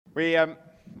We,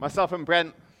 myself and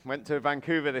Brent, went to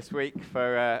Vancouver this week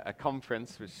for a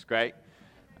conference, which is great.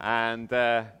 And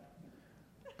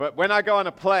but when I go on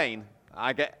a plane,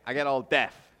 I get all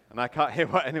deaf, and I can't hear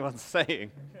what anyone's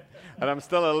saying. And I'm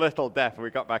still a little deaf. We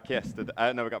got back yesterday.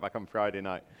 No, we got back on Friday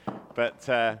night. But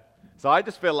so I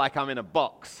just feel like I'm in a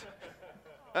box,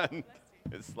 and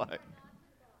it's like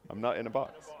I'm not in a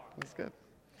box. That's good.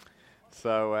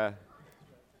 So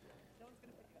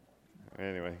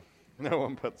anyway. No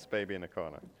one puts baby in a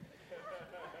corner.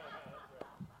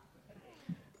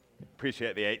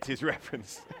 Appreciate the 80s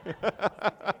reference.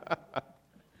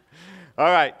 All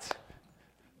right.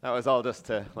 That was all just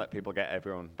to let people get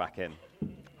everyone back in.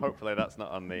 Hopefully that's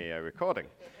not on the recording.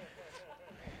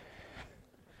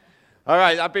 All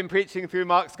right, I've been preaching through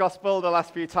Mark's Gospel the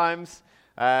last few times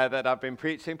that I've been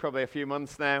preaching, probably a few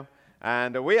months now.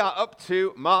 And we are up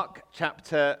to Mark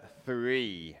chapter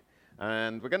 3.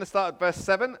 And we're going to start at verse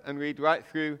 7 and read right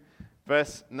through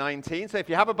verse 19. So if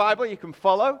you have a Bible, you can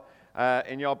follow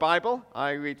in your Bible.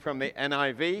 I read from the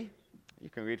NIV. You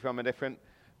can read from a different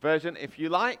version if you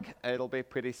like. It'll be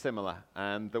pretty similar.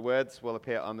 And the words will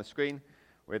appear on the screen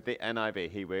with the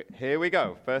NIV. Here we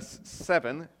go. Verse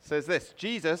 7 says this: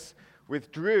 Jesus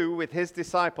withdrew with his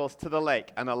disciples to the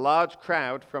lake, and a large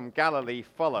crowd from Galilee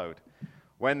followed.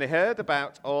 When they heard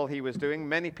about all he was doing,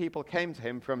 many people came to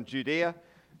him from Judea,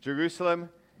 Jerusalem,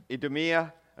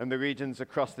 Idumea, and the regions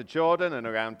across the Jordan and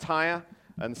around Tyre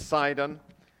and Sidon.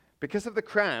 Because of the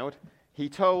crowd, he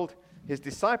told his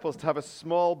disciples to have a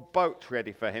small boat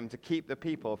ready for him to keep the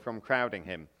people from crowding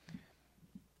him.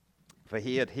 For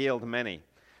he had healed many,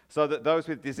 so that those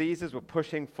with diseases were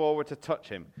pushing forward to touch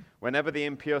him. Whenever the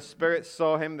impure spirits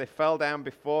saw him, they fell down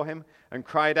before him and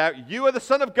cried out, "You are the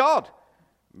Son of God!"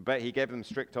 But he gave them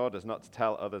strict orders not to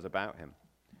tell others about him.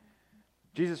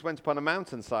 Jesus went upon a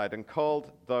mountainside and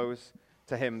called those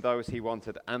he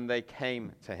wanted, and they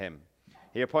came to him.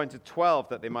 He appointed 12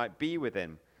 that they might be with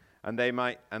him, and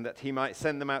that he might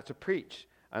send them out to preach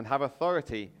and have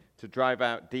authority to drive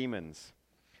out demons.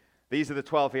 These are the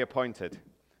 12 he appointed: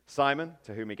 Simon,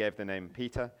 to whom he gave the name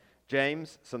Peter;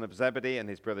 James, son of Zebedee, and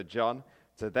his brother John.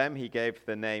 To them he gave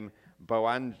the name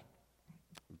Boanerges,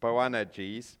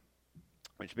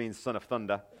 which means son of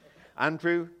thunder;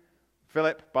 Andrew,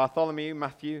 Philip, Bartholomew,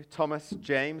 Matthew, Thomas,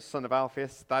 James, son of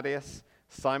Alphaeus, Thaddeus,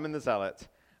 Simon the Zealot,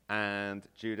 and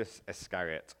Judas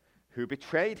Iscariot, who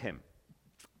betrayed him.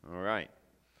 All right.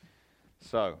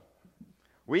 So,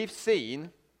 we've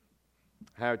seen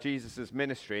how Jesus'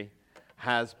 ministry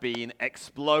has been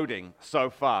exploding so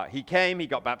far. He came, he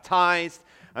got baptized,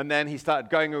 and then he started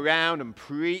going around and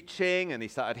preaching, and he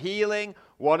started healing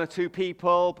one or two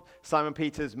people, Simon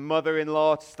Peter's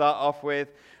mother-in-law to start off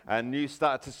with, and news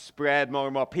started to spread. More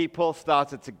and more people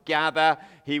started to gather.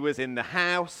 He was in the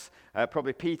house,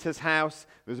 probably Peter's house.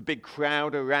 There was a big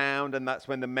crowd around, and that's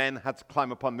when the men had to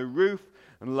climb up on the roof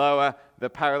and lower the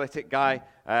paralytic guy,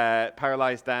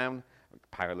 paralyzed, I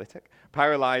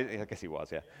guess he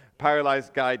was, yeah.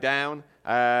 Paralyzed guy down,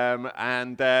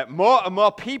 and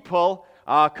more people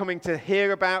are coming to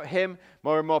hear about him.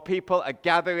 More and more people are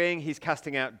gathering. He's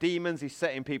casting out demons. He's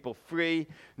setting people free.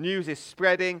 News is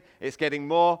spreading. It's getting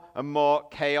more and more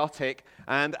chaotic.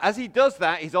 And as he does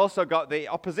that, he's also got the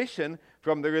opposition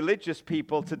from the religious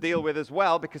people to deal with as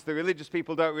well, because the religious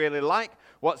people don't really like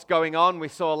what's going on. We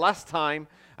saw last time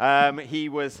he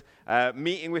was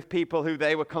meeting with people who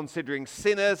they were considering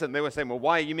sinners, and they were saying, well,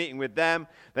 why are you meeting with them?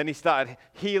 Then he started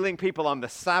healing people on the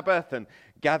Sabbath and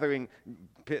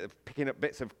picking up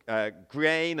bits of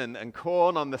grain and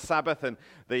corn on the Sabbath, and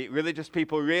the religious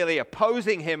people really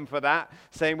opposing him for that,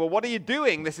 saying, well, what are you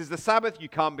doing? This is the Sabbath. You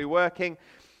can't be working.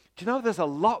 Do you know there's a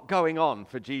lot going on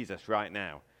for Jesus right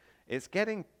now? It's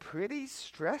getting pretty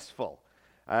stressful.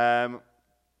 And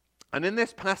in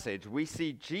this passage, we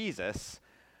see Jesus,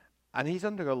 and he's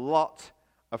under a lot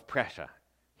of pressure.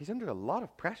 He's under a lot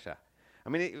of pressure. I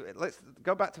mean, let's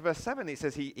go back to verse 7. He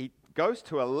says he goes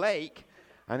to a lake,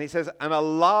 and he says, and a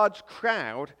large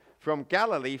crowd from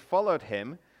Galilee followed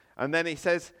him. And then he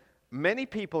says, many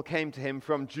people came to him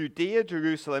from Judea,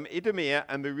 Jerusalem, Idumea,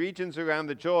 and the regions around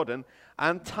the Jordan,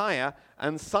 and Tyre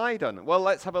and Sidon. Well,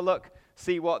 let's have a look,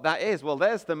 see what that is. Well,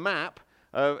 there's the map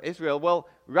of Israel. Well,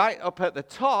 right at the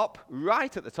top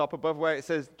above where it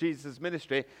says Jesus'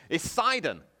 ministry, is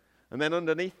Sidon. And then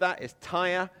underneath that is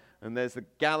Tyre, and there's the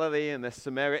Galilee, and there's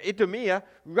Samaria. Idumea,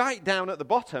 right down at the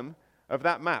bottom of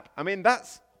that map. I mean,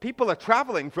 people are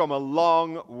traveling from a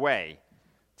long way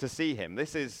to see him.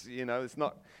 This is, you're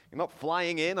not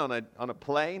flying in on a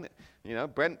plane.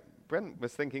 Brent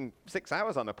was thinking 6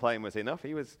 hours on a plane was enough.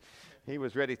 He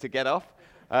was ready to get off.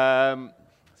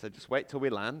 so just wait till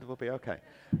we land. We'll be okay.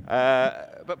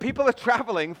 But people are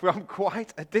traveling from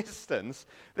quite a distance.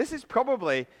 This is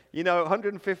probably,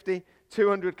 150,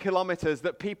 200 kilometers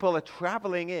that people are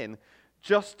traveling in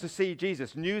just to see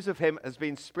Jesus. News of him has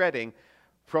been spreading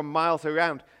from miles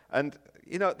around. And,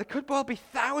 there could well be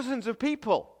thousands of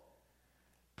people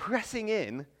pressing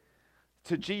in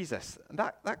to Jesus. And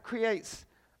that creates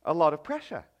a lot of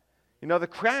pressure. The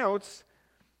crowds,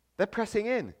 they're pressing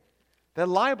in. They're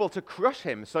liable to crush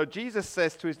him. So Jesus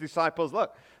says to his disciples,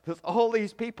 look, there's all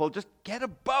these people, just get a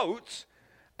boat,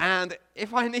 and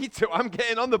if I need to, I'm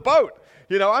getting on the boat.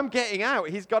 I'm getting out.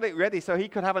 He's got it ready so he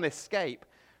could have an escape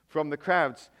from the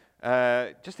crowds.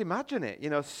 Just imagine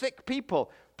it, sick people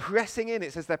pressing in.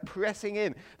 It says they're pressing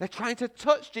in. They're trying to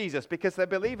touch Jesus because they're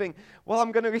believing, well,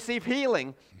 I'm going to receive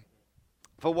healing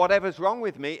for whatever's wrong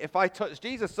with me if I touch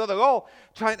Jesus. So they're all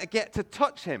trying to get to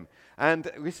touch him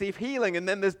and receive healing. And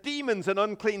then there's demons and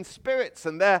unclean spirits,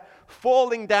 and they're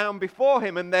falling down before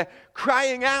him, and they're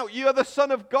crying out, you are the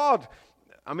Son of God.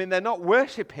 I mean, they're not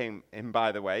worshiping him,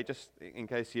 by the way, just in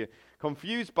case you're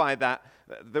confused by that.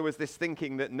 There was this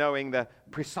thinking that knowing the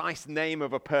precise name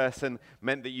of a person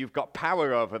meant that you've got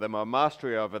power over them or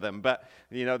mastery over them. But,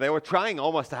 they were trying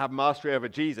almost to have mastery over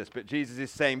Jesus, but Jesus is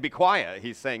saying, be quiet.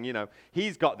 He's saying,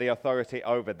 he's got the authority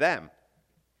over them.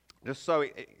 Just so,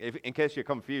 in case you're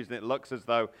confused and it looks as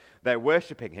though they're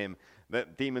worshiping him,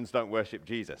 that demons don't worship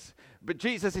Jesus. But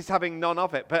Jesus is having none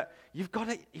of it. But you've got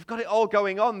it all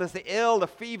going on. There's the ill, the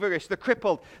feverish, the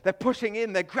crippled. They're pushing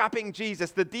in. They're grabbing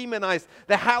Jesus. The demonized.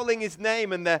 They're howling his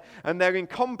name, and they're in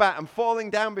combat and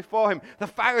falling down before him. The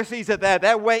Pharisees are there.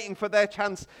 They're waiting for their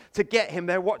chance to get him.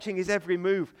 They're watching his every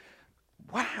move.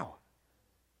 Wow.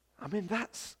 I mean,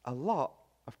 that's a lot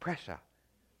of pressure.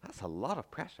 That's a lot of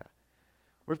pressure.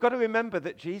 We've got to remember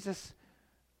that Jesus,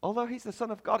 although he's the Son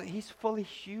of God, he's fully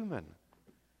human.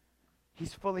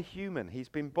 He's fully human. He's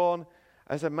been born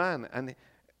as a man, and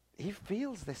he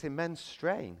feels this immense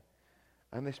strain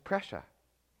and this pressure.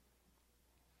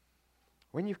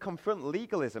 When you confront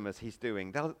legalism as he's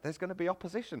doing, there's going to be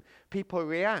opposition. People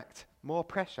react, more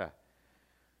pressure.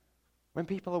 When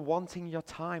people are wanting your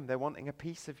time, they're wanting a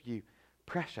piece of you,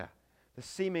 pressure. There's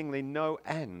seemingly no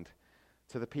end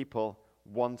to the people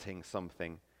wanting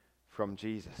something from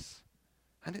Jesus.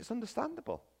 And it's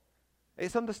understandable.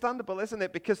 It's understandable, isn't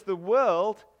it? Because the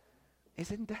world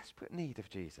is in desperate need of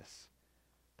Jesus.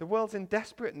 The world's in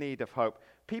desperate need of hope.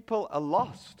 People are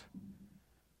lost.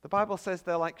 The Bible says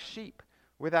they're like sheep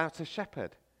without a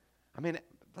shepherd. I mean,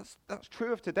 that's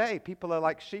true of today. People are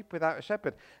like sheep without a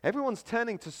shepherd. Everyone's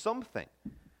turning to something.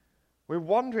 We're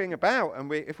wandering about,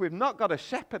 and if we've not got a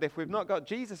shepherd, if we've not got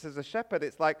Jesus as a shepherd,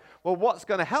 it's like, well, what's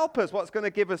going to help us? What's going to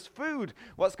give us food?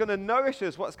 What's going to nourish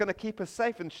us? What's going to keep us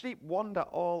safe? And sheep wander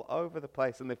all over the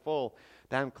place, and they fall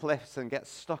down cliffs and get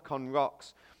stuck on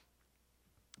rocks.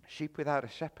 Sheep without a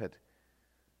shepherd,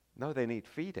 no, they need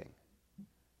feeding.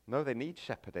 No, they need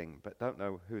shepherding, but don't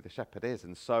know who the shepherd is.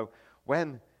 And so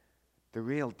when the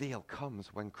real deal comes,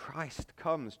 when Christ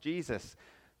comes, Jesus,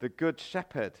 the good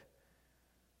shepherd,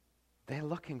 they're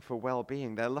looking for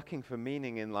well-being. They're looking for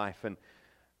meaning in life. And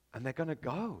they're going to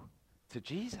go to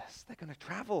Jesus. They're going to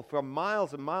travel from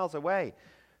miles and miles away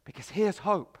because here's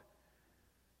hope.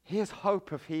 Here's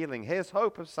hope of healing. Here's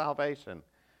hope of salvation.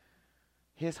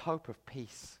 Here's hope of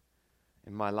peace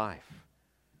in my life.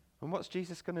 And what's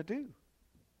Jesus going to do?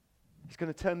 He's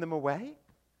going to turn them away?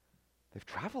 They've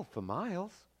traveled for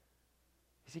miles.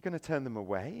 Is he going to turn them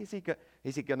away? Is he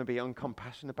going to be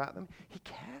uncompassionate about them? He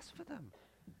cares for them.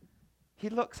 He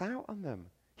looks out on them.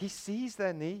 He sees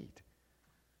their need.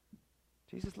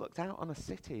 Jesus looked out on a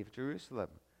city of Jerusalem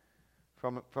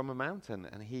from a mountain,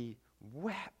 and he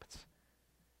wept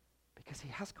because he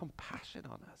has compassion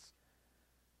on us.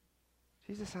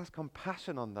 Jesus has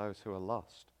compassion on those who are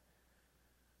lost.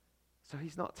 So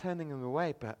he's not turning them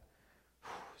away, but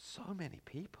so many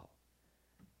people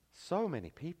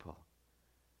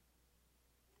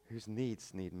whose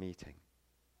needs need meeting.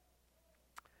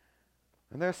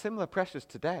 And there are similar pressures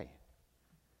today.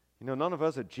 None of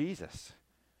us are Jesus.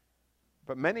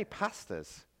 But many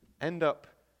pastors end up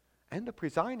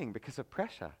resigning because of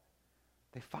pressure.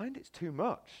 They find it's too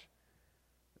much.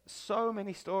 So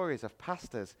many stories of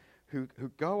pastors who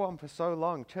go on for so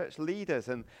long, church leaders,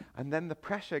 and then the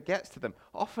pressure gets to them,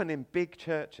 often in big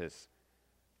churches.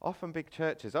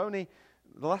 Only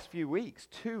the last few weeks,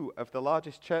 2 of the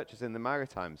largest churches in the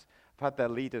Maritimes have had their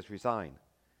leaders resign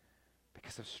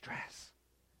because of stress.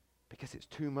 Because it's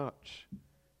too much.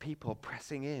 People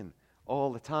pressing in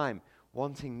all the time,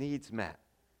 wanting needs met.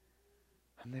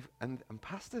 And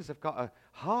pastors have got a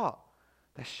heart.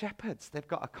 They're shepherds. They've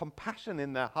got a compassion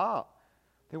in their heart.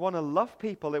 They want to love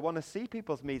people. They want to see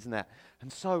people's needs met.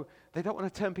 And so they don't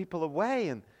want to turn people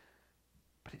away.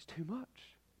 But it's too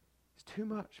much. It's too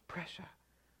much pressure,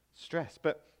 stress.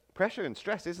 But pressure and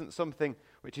stress isn't something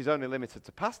which is only limited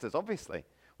to pastors, obviously.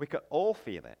 We can all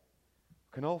feel it.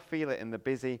 We can all feel it in the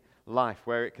busy life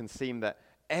where it can seem that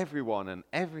everyone and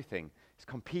everything is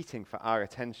competing for our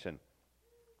attention.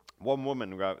 One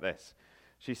woman wrote this.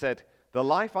 She said, "The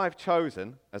life I've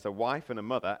chosen as a wife and a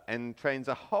mother entrains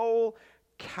a whole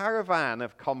caravan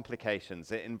of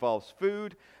complications. It involves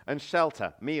food and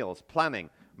shelter, meals, planning,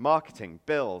 marketing,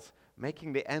 bills,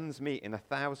 making the ends meet in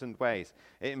 1,000 ways.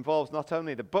 It involves not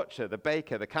only the butcher, the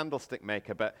baker, the candlestick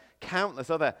maker, but countless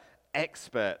other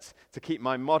experts to keep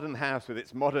my modern house with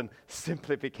its modern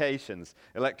simplifications.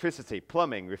 Electricity,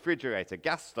 plumbing, refrigerator,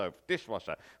 gas stove,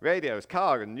 dishwasher, radios,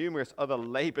 car, and numerous other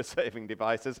labor-saving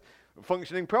devices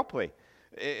functioning properly.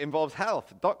 It involves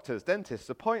health, doctors, dentists,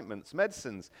 appointments,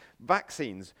 medicines,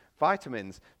 vaccines,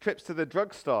 vitamins, trips to the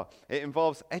drugstore. It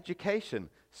involves education,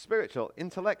 spiritual,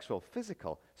 intellectual,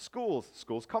 physical,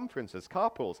 schools conferences,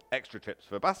 carpools, extra trips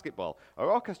for basketball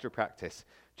or orchestra practice,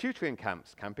 tutoring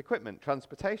camps, camp equipment,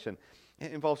 transportation.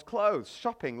 It involves clothes,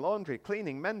 shopping, laundry,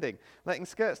 cleaning, mending, letting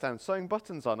skirts down, sewing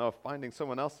buttons on, or finding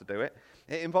someone else to do it.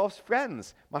 It involves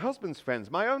friends, my husband's friends,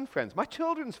 my own friends, my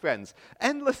children's friends,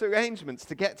 endless arrangements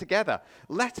to get together,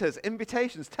 letters,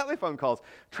 invitations, telephone calls,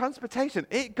 transportation.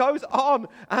 It goes on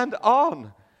and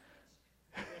on."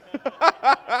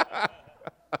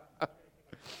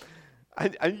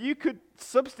 And you could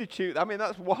substitute, I mean,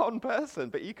 that's one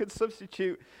person, but you could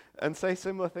substitute and say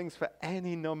similar things for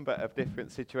any number of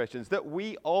different situations that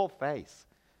we all face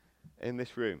in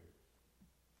this room.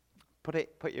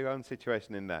 Put your own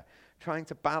situation in there. Trying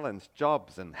to balance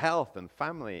jobs and health and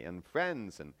family and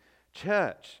friends and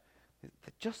church.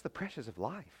 Just the pressures of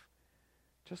life.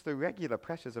 Just the regular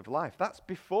pressures of life. That's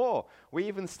before we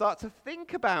even start to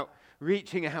think about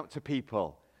reaching out to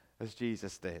people as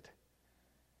Jesus did.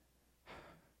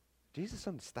 Jesus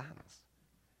understands.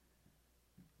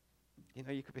 You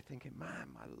know, you could be thinking, man,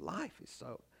 my life is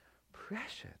so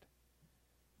pressured.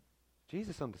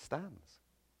 Jesus understands.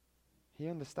 He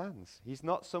understands. He's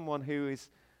not someone who is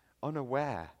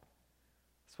unaware.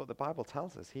 That's what the Bible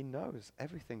tells us. He knows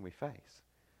everything we face.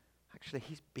 Actually,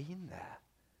 he's been there.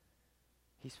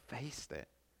 He's faced it.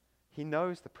 He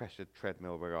knows the pressured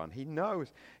treadmill we're on. He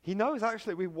knows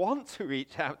actually we want to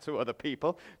reach out to other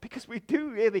people because we do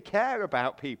really care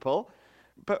about people,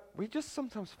 but we just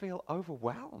sometimes feel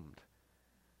overwhelmed.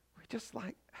 We just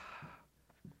like,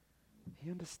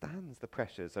 he understands the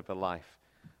pressures of a life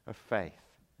of faith.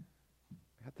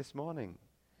 We had this morning,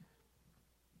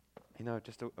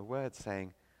 just a word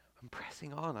saying, I'm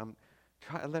pressing on. I'm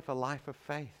trying to live a life of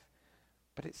faith,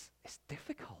 but it's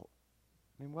difficult.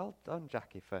 I mean, well done,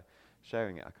 Jackie, for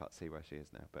sharing it. I can't see where she is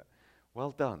now, but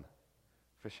well done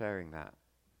for sharing that.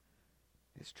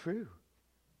 It's true.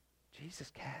 Jesus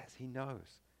cares. He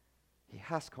knows. He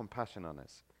has compassion on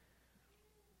us.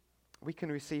 We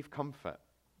can receive comfort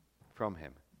from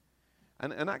him.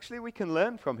 And actually, we can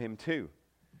learn from him too.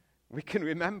 We can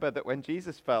remember that when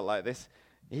Jesus felt like this,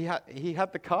 he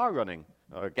had the car running,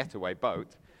 or a getaway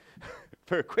boat,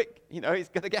 for a quick, he's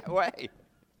going to get away.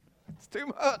 It's too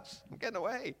much. I'm getting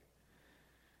away.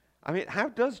 I mean, how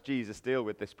does Jesus deal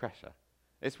with this pressure?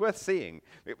 It's worth seeing.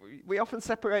 We often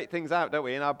separate things out, don't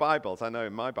we, in our Bibles. I know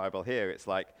in my Bible here, it's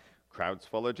like, crowds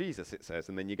follow Jesus, it says,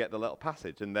 and then you get the little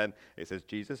passage, and then it says,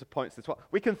 Jesus appoints the 12.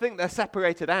 We can think they're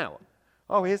separated out.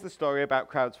 Oh, here's the story about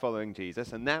crowds following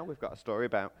Jesus, and now we've got a story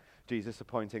about Jesus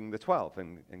appointing the 12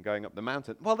 and going up the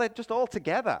mountain. Well, they're just all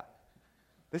together.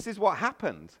 This is what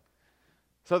happened.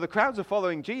 So the crowds are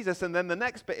following Jesus, and then the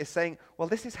next bit is saying, well,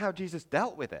 this is how Jesus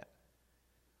dealt with it.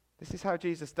 This is how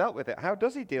Jesus dealt with it. How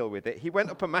does he deal with it? He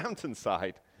went up a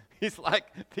mountainside. He's like,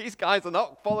 these guys are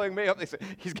not following me up this.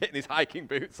 He's getting his hiking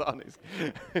boots on. He's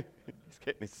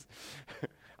getting his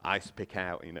ice pick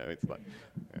out, It's like,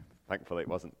 thankfully it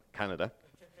wasn't Canada.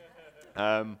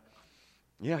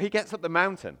 He gets up the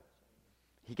mountain.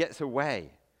 He gets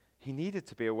away. He needed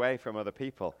to be away from other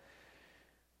people.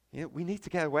 We need to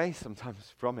get away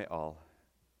sometimes from it all.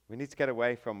 We need to get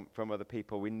away from other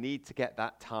people. We need to get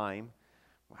that time,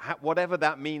 whatever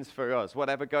that means for us,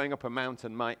 whatever going up a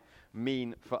mountain might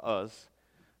mean for us.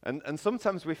 And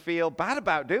sometimes we feel bad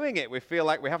about doing it. We feel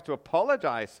like we have to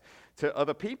apologize to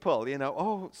other people.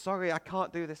 Oh, sorry, I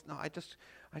can't do this. No, I just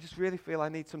really feel I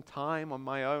need some time on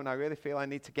my own. I really feel I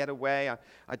need to get away.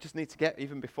 I just need to get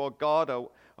even before God or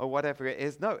whatever it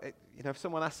is. No, if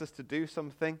someone asks us to do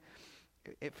something,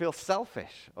 it feels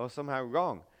selfish or somehow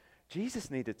wrong.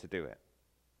 Jesus needed to do it.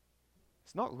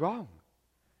 It's not wrong.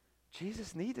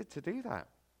 Jesus needed to do that.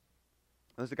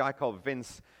 There's a guy called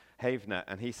Vince Havner,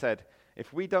 and he said,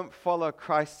 if we don't follow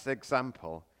Christ's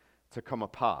example to come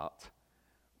apart,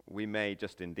 we may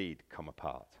just indeed come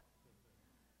apart.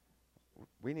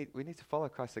 We need to follow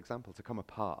Christ's example to come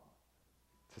apart,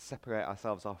 to separate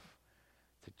ourselves off,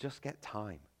 to just get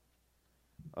time.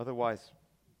 Otherwise,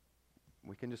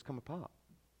 we can just come apart.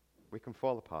 We can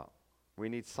fall apart. We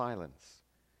need silence.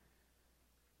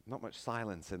 Not much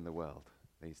silence in the world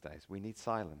these days. We need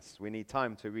silence. We need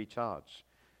time to recharge.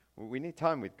 We need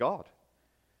time with God.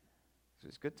 So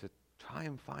it's good to try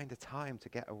and find a time to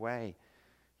get away.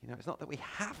 You know, it's not that we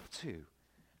have to.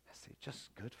 It's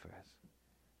just good for us.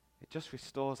 It just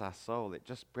restores our soul. It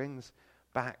just brings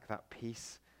back that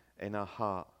peace in our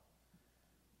heart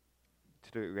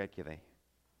to do it regularly.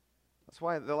 That's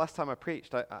why the last time I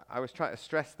preached, I was trying to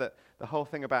stress that the whole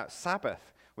thing about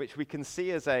Sabbath, which we can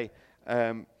see as a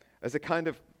kind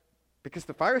of, because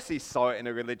the Pharisees saw it in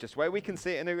a religious way, we can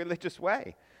see it in a religious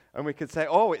way. And we could say,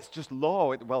 oh, it's just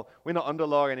law. Well, we're not under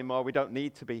law anymore. We don't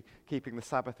need to be keeping the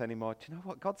Sabbath anymore. Do you know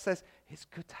what? God says it's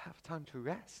good to have time to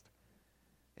rest.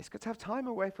 It's good to have time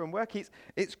away from work.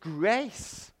 It's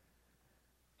grace.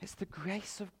 It's the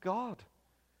grace of God.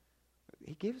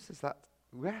 He gives us that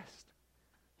rest.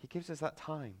 He gives us that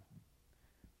time.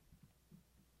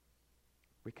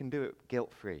 We can do it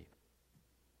guilt-free.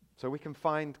 So we can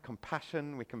find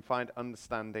compassion, we can find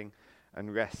understanding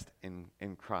and rest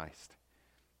in Christ.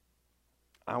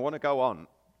 I want to go on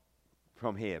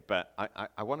from here, but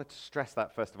I wanted to stress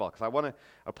that first of all, because I want to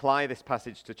apply this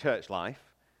passage to church life,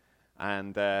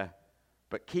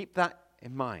 but keep that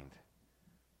in mind.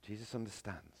 Jesus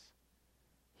understands.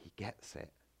 He gets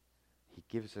it. He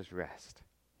gives us rest.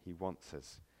 He wants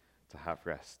us to have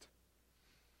rest.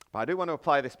 But I do want to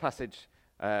apply this passage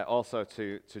also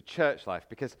to church life,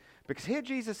 because here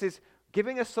Jesus is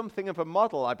giving us something of a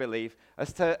model, I believe,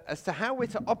 as to how we're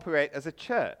to operate as a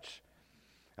church.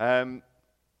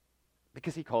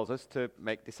 Because he calls us to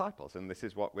make disciples, and this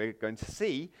is what we're going to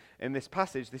see in this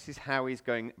passage. This is how he's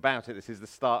going about it. This is the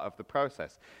start of the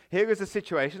process. Here is a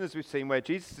situation, as we've seen, where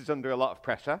Jesus is under a lot of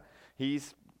pressure.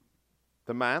 He's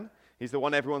the man. He's the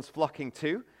one everyone's flocking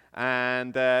to.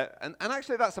 And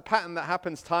actually that's a pattern that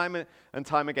happens time and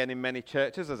time again in many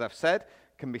churches, as I've said.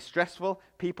 It can be stressful.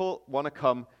 People want to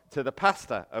come to the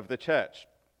pastor of the church,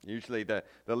 usually the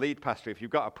lead pastor. If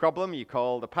you've got a problem, you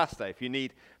call the pastor. If you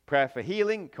need prayer for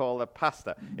healing, call the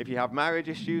pastor. If you have marriage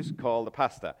issues, call the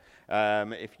pastor.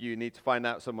 If you need to find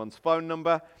out someone's phone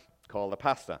number, call the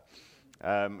pastor.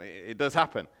 It does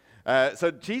happen.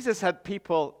 So Jesus had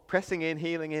people pressing in,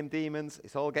 healing him, demons.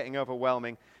 It's all getting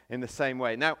overwhelming in the same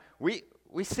way. Now, we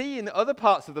see in other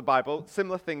parts of the Bible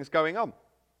similar things going on.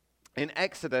 In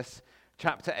Exodus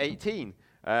chapter 18,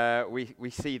 we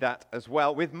see that as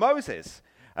well with Moses.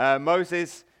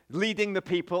 Moses leading the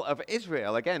people of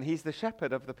Israel. Again, he's the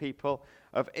shepherd of the people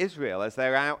of Israel as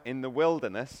they're out in the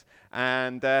wilderness.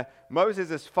 And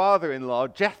Moses' father-in-law,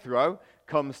 Jethro,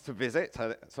 comes to visit.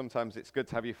 Sometimes it's good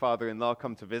to have your father-in-law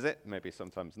come to visit. Maybe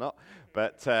sometimes not.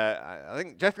 But I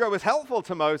think Jethro was helpful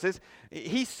to Moses.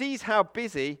 He sees how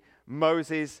busy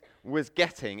Moses was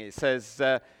getting. It says,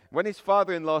 when his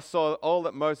father-in-law saw all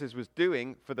that Moses was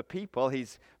doing for the people,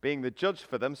 he's being the judge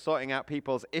for them, sorting out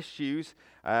people's issues,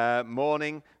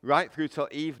 morning right through till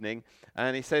evening.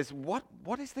 And he says, what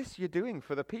is this you're doing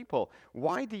for the people?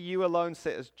 Why do you alone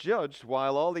sit as judge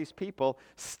while all these people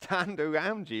stand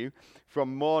around you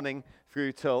from morning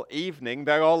through till evening?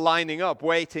 They're all lining up,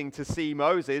 waiting to see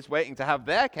Moses, waiting to have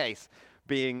their case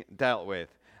being dealt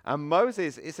with. And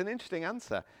Moses, it's an interesting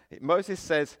answer. Moses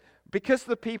says, because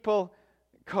the people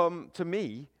come to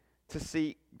me to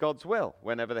seek God's will.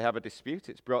 Whenever they have a dispute,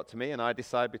 it's brought to me, and I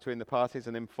decide between the parties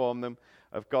and inform them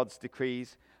of God's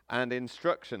decrees and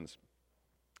instructions.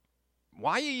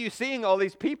 Why are you seeing all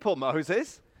these people,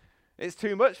 Moses? It's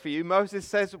too much for you. Moses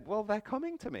says, well, they're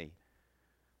coming to me,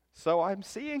 so I'm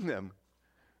seeing them,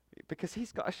 because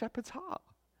he's got a shepherd's heart.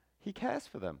 He cares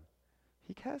for them.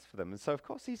 He cares for them, and so of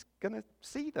course he's going to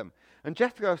see them. And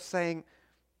Jethro's saying,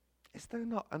 is there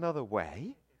not another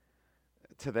way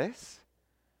to this?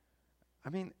 I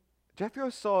mean, Jethro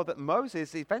saw that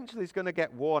Moses eventually is going to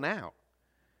get worn out.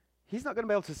 He's not going to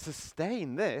be able to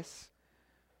sustain this.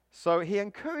 So he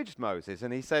encouraged Moses,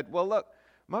 and he said, well, look,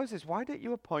 Moses, why don't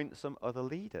you appoint some other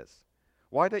leaders?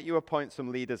 Why don't you appoint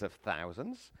some leaders of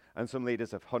thousands, and some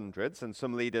leaders of hundreds, and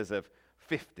some leaders of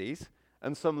 50s,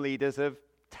 and some leaders of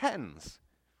 10s?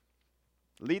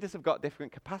 Leaders have got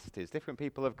different capacities. Different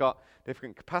people have got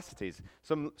different capacities.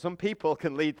 Some people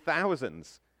can lead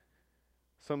thousands.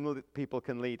 Some people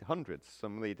can lead hundreds.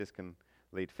 Some leaders can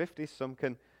lead 50s. Some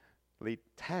can lead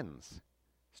 10s.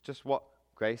 It's just what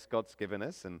grace God's given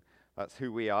us and That's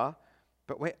who we are.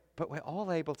 But we're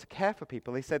all able to care for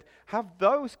people. He said, have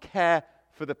those care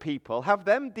for the people. Have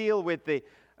them deal with the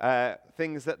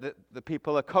things that the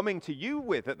people are coming to you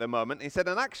with at the moment. He said,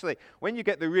 and actually, when you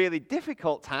get the really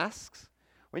difficult tasks,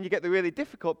 when you get the really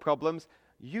difficult problems,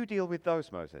 you deal with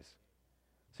those, Moses.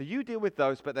 So you deal with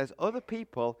those, but there's other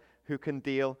people who can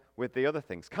deal with the other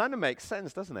things. Kind of makes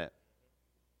sense, doesn't it?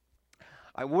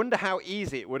 I wonder how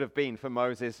easy it would have been for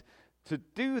Moses to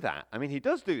do that. I mean, he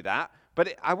does do that,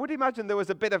 but I would imagine there was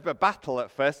a bit of a battle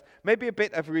at first, maybe a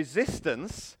bit of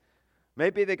resistance.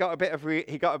 Maybe he got a bit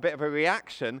of a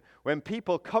reaction when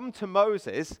people come to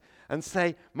Moses and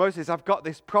say, Moses, I've got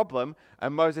this problem.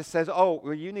 And Moses says, oh,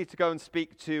 well, you need to go and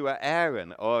speak to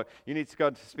Aaron, or you need to go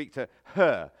and speak to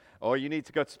her, or you need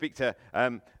to go to speak to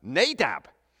Nadab.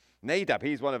 Nadab,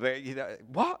 he's one of the,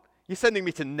 what? You're sending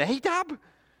me to Nadab?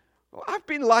 Well, I've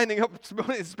been lining up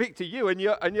to speak to you, and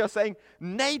you're saying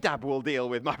Nadab will deal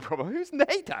with my problem. Who's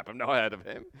Nadab? I've not heard of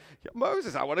him.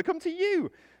 Moses, I want to come to you.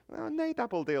 Well,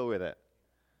 Nadab will deal with it.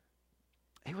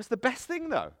 It was the best thing,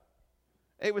 though.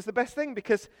 It was the best thing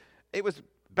because it was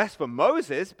best for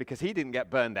Moses because he didn't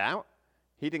get burned out.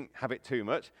 He didn't have it too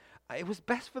much. It was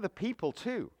best for the people,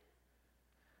 too,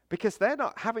 because they're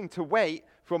not having to wait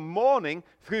from morning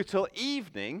through till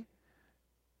evening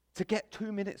to get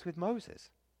 2 minutes with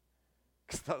Moses.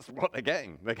 Because that's what they're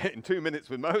getting. They're getting 2 minutes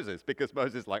with Moses because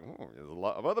Moses is like, oh, there's a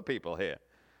lot of other people here.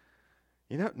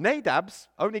 You know, Nadab's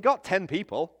only got 10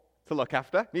 people to look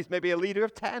after. He's maybe a leader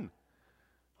of 10.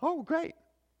 Oh, great.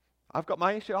 I've got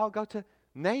my issue. I'll go to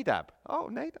Nadab. Oh,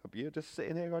 Nadab, you're just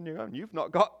sitting here on your own. You've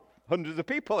not got hundreds of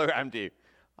people around you.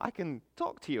 I can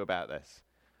talk to you about this.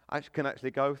 I can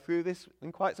actually go through this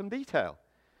in quite some detail.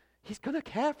 He's going to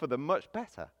care for them much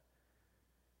better.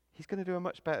 He's going to do a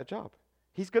much better job.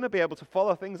 He's going to be able to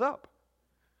follow things up.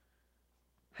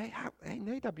 Hey,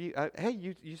 Nadab,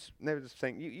 you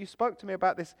spoke to me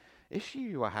about this issue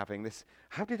you were having.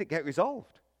 How did it get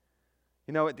resolved?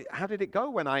 You know, how did it go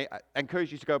when I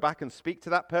encouraged you to go back and speak to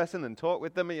that person and talk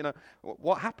with them? You know,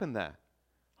 what happened there?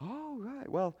 Oh, right.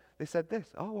 Well, they said this.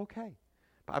 Oh, okay.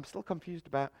 But I'm still confused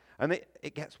about, and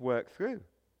it gets worked through.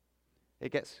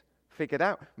 It gets figured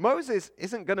out. Moses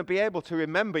isn't going to be able to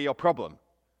remember your problem.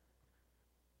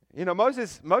 You know,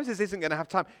 Moses isn't going to have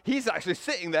time. He's actually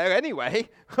sitting there anyway.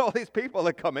 All these people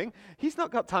are coming. He's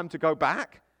not got time to go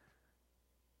back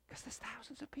because there's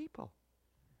thousands of people.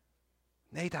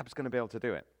 Nadab's going to be able to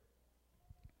do it.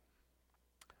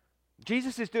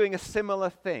 Jesus is doing a similar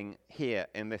thing here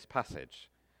in this passage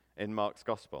in Mark's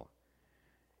Gospel.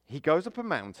 He goes up a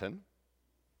mountain.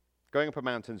 Going up a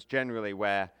mountain's generally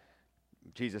where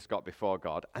Jesus got before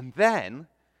God. And then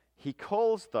he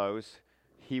calls those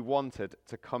he wanted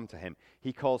to come to him.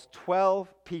 He calls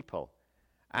 12 people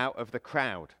out of the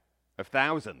crowd of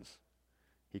thousands.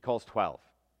 He calls 12.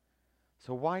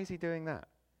 So why is he doing that?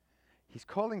 He's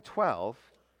calling 12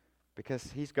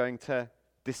 because he's going to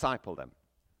disciple them.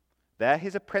 They're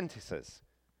his apprentices.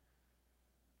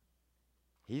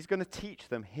 He's going to teach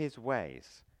them his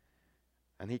ways.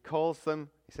 And he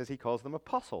says he calls them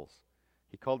apostles.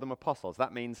 He called them apostles.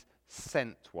 That means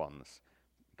sent ones.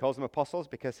 He calls them apostles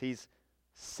because he's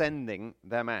sending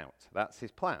them out. That's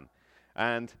his plan.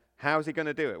 And how's he going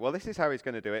to do it? Well, this is how he's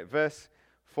going to do it. Verse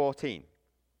 14.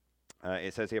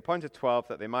 It says, he appointed 12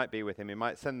 that they might be with him. He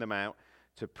might send them out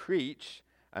to preach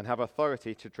and have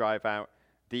authority to drive out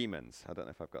demons. I don't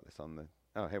know if I've got this on the...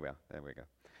 Oh, here we are. There we go.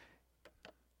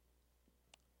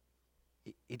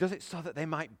 He does it so that they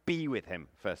might be with him,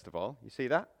 first of all. You see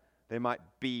that? They might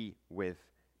be with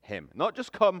him. Not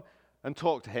just come and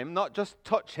talk to him, not just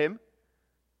touch him.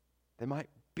 They might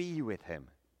be with him.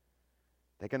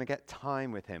 They're going to get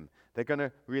time with him. They're going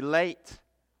to relate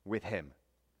with him.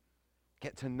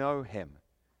 Get to know him.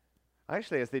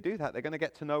 Actually, as they do that, they're going to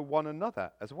get to know one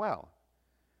another as well.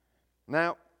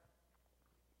 Now,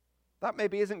 that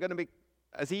maybe isn't going to be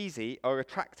as easy or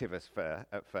attractive as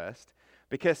at first,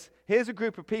 because here's a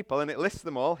group of people, and it lists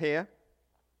them all here.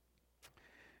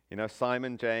 You know,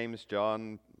 Simon, James,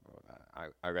 John,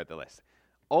 I read the list.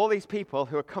 All these people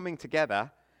who are coming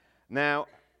together. Now,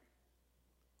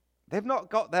 they've not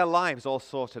got their lives all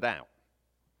sorted out.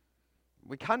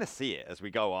 We kind of see it as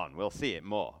we go on. We'll see it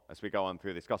more as we go on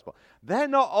through this gospel. They're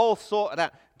not all sorted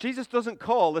out. Jesus doesn't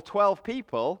call the 12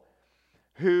 people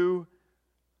who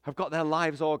have got their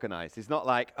lives organized. He's not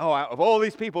like, oh, out of all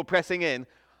these people pressing in,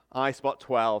 I spot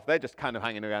 12. They're just kind of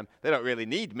hanging around. They don't really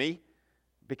need me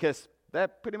because they're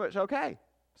pretty much okay.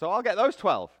 So I'll get those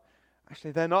 12.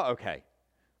 Actually, they're not okay.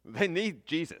 They need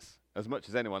Jesus as much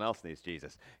as anyone else needs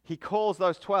Jesus. He calls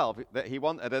those 12 that he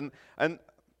wanted, and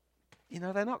you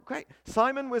know, they're not great.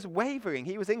 Simon was wavering.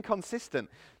 He was inconsistent.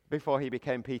 before he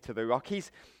became Peter the Rock.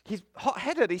 He's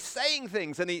hot-headed. He's saying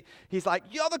things, and he's like,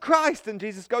 "You're the Christ," and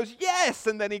Jesus goes, "Yes,"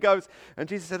 and then he goes, and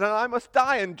Jesus said, "And I must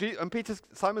die," and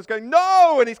Simon's going,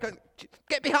 "No," and he's going,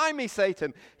 "Get behind me,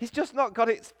 Satan." He's just not got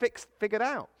it figured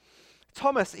out.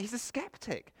 Thomas, he's a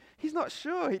skeptic. He's not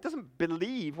sure. He doesn't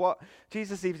believe what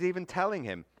Jesus is even telling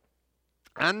him.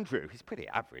 Andrew, he's pretty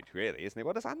average, really, isn't he?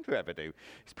 What does Andrew ever do?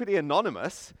 He's pretty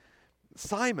anonymous.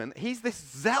 Simon, he's this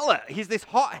zealot. He's this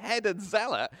hot-headed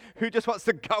zealot who just wants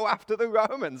to go after the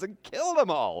Romans and kill them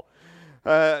all.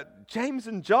 James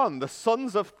and John, the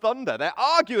sons of thunder, they're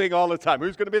arguing all the time.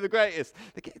 Who's going to be the greatest?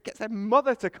 They get their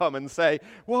mother to come and say,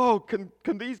 "Whoa, can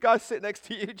these guys sit next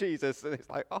to you, Jesus?" And it's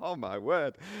like, oh my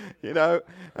word. They're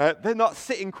not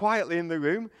sitting quietly in the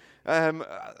room.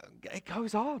 It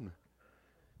goes on.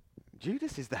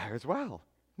 Judas is there as well,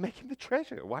 making the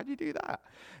treasure. Why do you do that?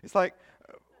 It's like,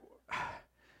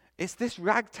 it's this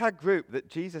ragtag group that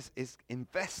Jesus is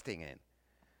investing in.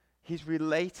 He's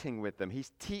relating with them.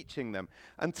 He's teaching them.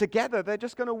 And together, they're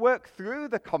just going to work through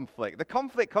the conflict. The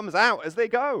conflict comes out as they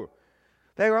go.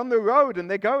 They're on the road, and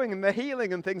they're going, and they're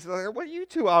healing and things. Like, what are you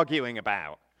two arguing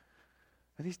about?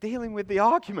 And he's dealing with the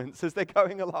arguments as they're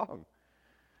going along.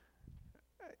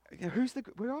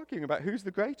 We're arguing about who's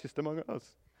the greatest among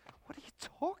us. What are you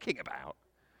talking about?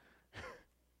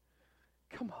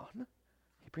 Come on.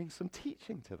 He brings some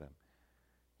teaching to them.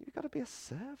 You've got to be a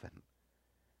servant.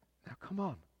 Now, come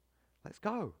on. Let's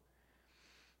go.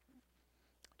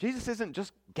 Jesus isn't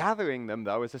just gathering them,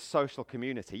 though, as a social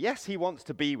community. Yes, he wants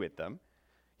to be with them.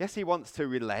 Yes, he wants to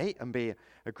relate and be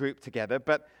a group together,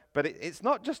 but it's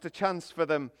not just a chance for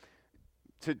them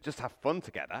to just have fun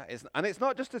together. And it's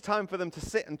not just a time for them to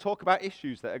sit and talk about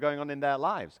issues that are going on in their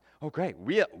lives. Oh, great,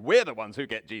 we're the ones who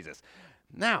get Jesus.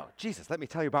 Now, Jesus, let me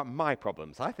tell you about my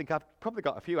problems. I think I've probably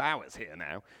got a few hours here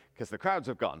now because the crowds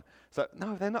have gone. So,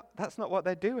 no, they're not. That's not what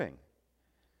they're doing.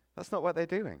 That's not what they're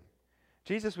doing.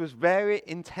 Jesus was very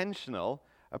intentional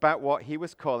about what he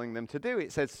was calling them to do.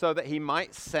 It says, so that he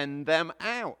might send them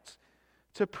out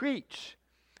to preach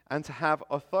and to have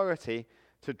authority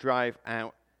to drive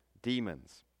out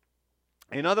demons.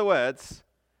 In other words,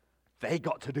 they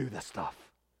got to do the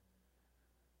stuff.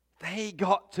 They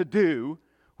got to do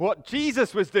what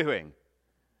Jesus was doing.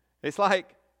 It's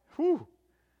like,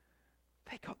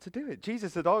 they got to do it.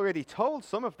 Jesus had already told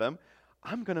some of them,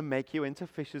 I'm going to make you into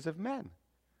fishers of men.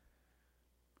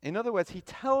 In other words, he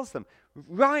tells them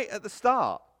right at the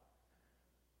start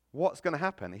what's going to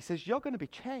happen. He says, you're going to be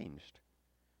changed.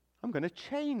 I'm going to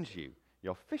change you.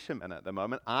 You're fishermen at the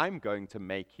moment. I'm going to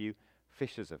make you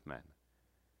fishers of men.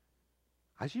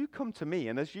 As you come to me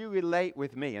and as you relate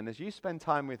with me and as you spend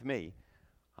time with me,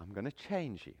 I'm going to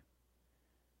change you.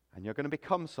 And you're going to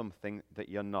become something that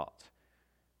you're not.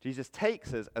 Jesus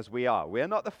takes us as we are. We are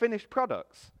not the finished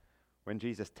products when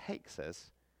Jesus takes us.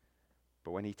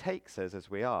 But when he takes us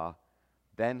as we are,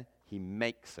 then he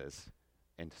makes us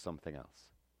into something else,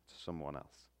 to someone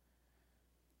else.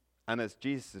 And as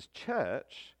Jesus'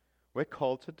 church, we're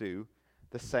called to do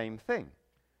the same thing.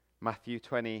 Matthew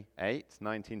 28,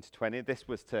 19 to 20, this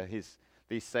was to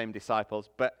these same disciples,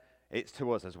 but it's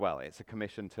to us as well. It's a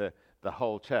commission to the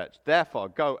whole church. Therefore,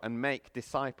 go and make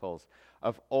disciples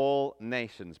of all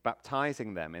nations,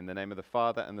 baptizing them in the name of the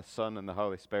Father and the Son and the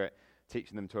Holy Spirit,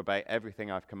 teaching them to obey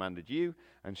everything I've commanded you,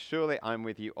 and surely I'm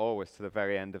with you always to the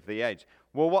very end of the age.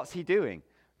 Well, what's he doing?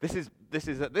 This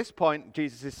is at this point,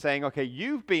 Jesus is saying, okay,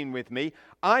 you've been with me,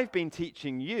 I've been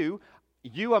teaching you,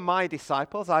 you are my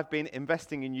disciples, I've been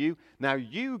investing in you, now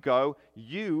you go,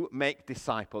 you make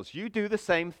disciples, you do the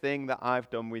same thing that I've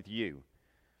done with you,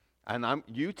 and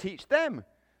you teach them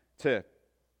to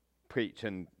preach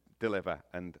and deliver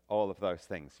and all of those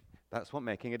things. That's what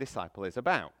making a disciple is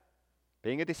about.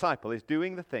 Being a disciple is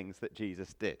doing the things that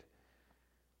Jesus did.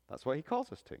 That's what he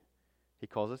calls us to. He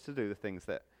calls us to do the things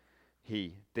that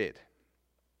he did.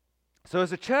 So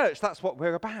as a church, that's what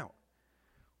we're about.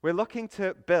 We're looking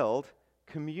to build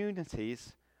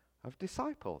communities of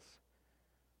disciples.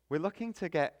 We're looking to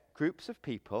get groups of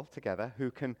people together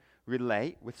who can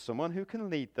relate with someone who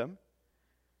can lead them,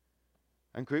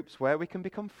 and groups where we can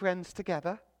become friends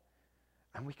together,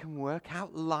 and we can work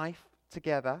out life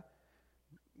together.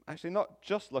 Actually, not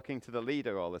just looking to the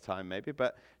leader all the time, maybe,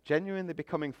 but genuinely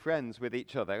becoming friends with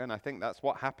each other. And I think that's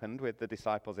what happened with the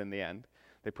disciples in the end.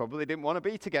 They probably didn't want to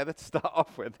be together to start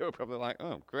off with. They were probably like,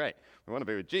 oh, great. We want to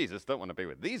be with Jesus, don't want to be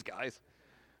with these guys.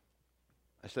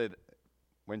 Actually,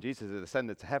 when Jesus had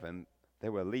ascended to heaven, they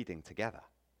were leading together.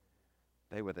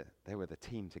 They were the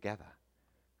team together.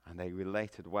 And they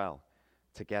related well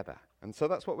together. And so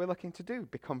that's what we're looking to do.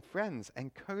 Become friends,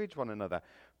 encourage one another,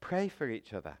 pray for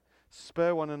each other,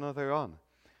 spur one another on.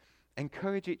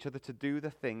 Encourage each other to do the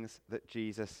things that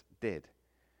Jesus did.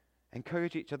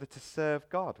 Encourage each other to serve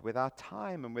God with our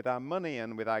time and with our money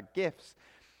and with our gifts.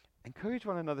 Encourage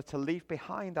one another to leave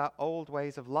behind our old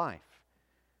ways of life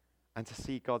and to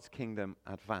see God's kingdom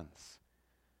advance.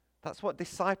 That's what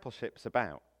discipleship's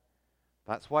about.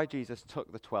 That's why Jesus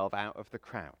took the 12 out of the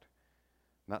crowd.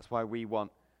 And that's why we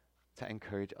want to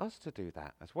encourage us to do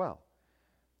that as well,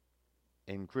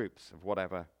 in groups of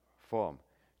whatever form.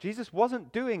 Jesus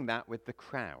wasn't doing that with the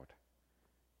crowd.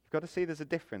 You've got to see there's a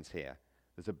difference here.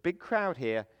 There's a big crowd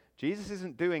here. Jesus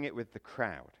isn't doing it with the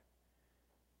crowd.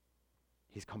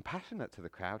 He's compassionate to the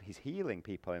crowd. He's healing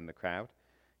people in the crowd.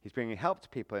 He's bringing help to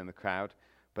people in the crowd.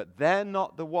 But they're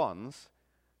not the ones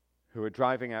who are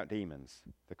driving out demons.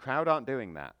 The crowd aren't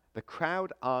doing that. The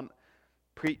crowd aren't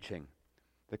preaching.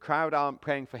 The crowd aren't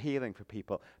praying for healing for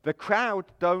people. The crowd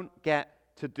don't get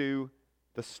to do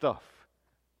the stuff.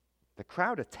 The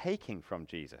crowd are taking from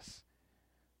Jesus.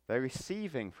 They're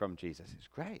receiving from Jesus. It's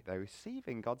great. They're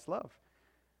receiving God's love.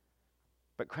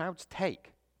 But crowds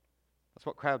take. That's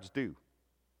what crowds do.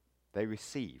 They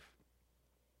receive.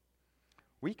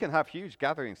 We can have huge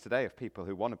gatherings today of people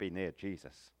who want to be near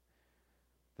Jesus.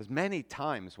 There's many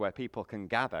times where people can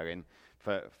gather in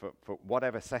for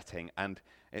whatever setting, and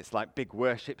it's like big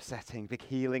worship setting, big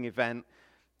healing event.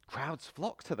 Crowds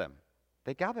flock to them.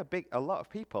 They gather a lot of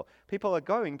people. People are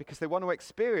going because they want to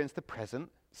experience the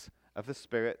presence of the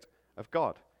Spirit of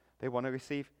God. They want to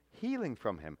receive healing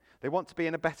from Him. They want to be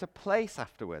in a better place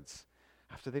afterwards,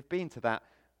 after they've been to that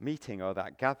meeting or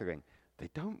that gathering. They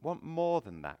don't want more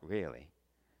than that, really.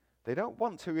 They don't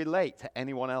want to relate to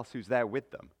anyone else who's there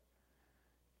with them.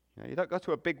 You don't go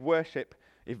to a big worship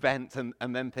event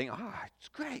and then think, it's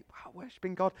great, wow,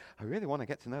 worshiping God. I really want to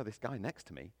get to know this guy next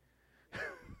to me.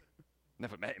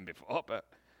 Never met him before, but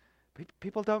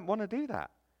people don't want to do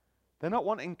that. They're not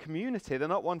wanting community. They're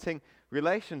not wanting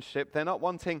relationship. They're not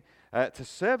wanting to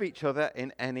serve each other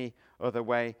in any other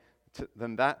way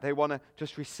than that. They want to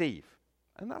just receive.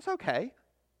 And that's okay.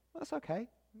 That's okay.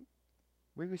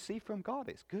 We receive from God.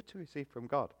 It's good to receive from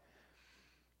God.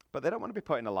 But they don't want to be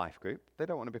put in a life group. They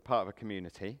don't want to be part of a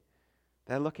community.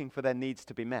 They're looking for their needs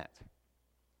to be met.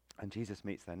 And Jesus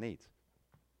meets their needs.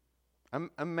 And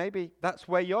maybe that's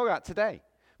where you're at today.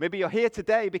 Maybe you're here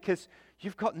today because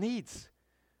you've got needs.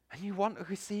 And you want to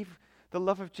receive the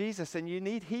love of Jesus. And you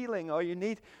need healing, or you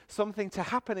need something to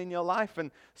happen in your life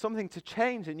and something to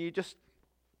change. And you just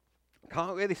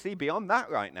can't really see beyond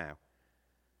that right now.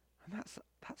 And that's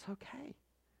okay.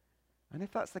 And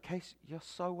if that's the case, you're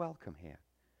so welcome here.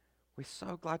 We're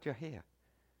so glad you're here.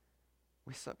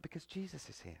 Because Jesus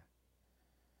is here.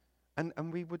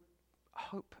 And we would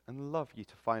hope and love you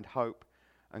to find hope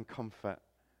and comfort.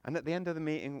 And at the end of the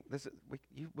meeting,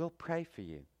 we'll pray for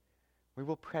you. We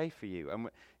will pray for you. And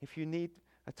if you need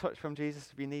a touch from Jesus,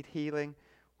 if you need healing,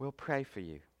 we'll pray for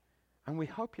you. And we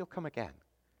hope you'll come again.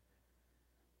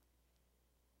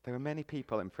 There are many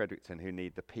people in Fredericton who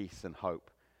need the peace and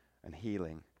hope and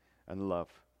healing and love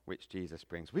which Jesus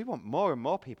brings. We want more and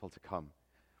more people to come.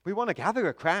 We want to gather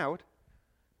a crowd.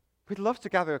 We'd love to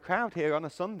gather a crowd here on a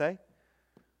Sunday.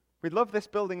 We'd love this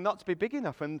building not to be big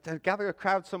enough and to gather a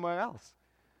crowd somewhere else.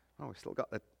 Oh, we've still got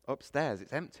the upstairs.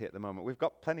 It's empty at the moment. We've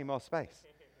got plenty more space.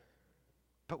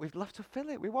 But we'd love to fill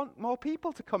it. We want more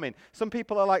people to come in. Some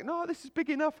people are like, no, this is big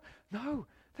enough. No,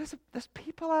 there's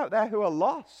people out there who are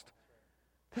lost.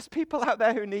 There's people out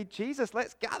there who need Jesus.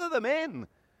 Let's gather them in.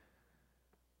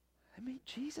 And meet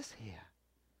Jesus here.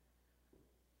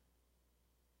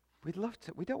 We'd love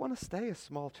to. We don't want to stay a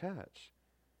small church.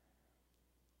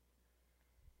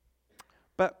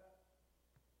 But,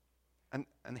 and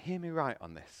hear me right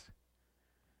on this.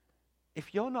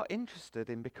 If you're not interested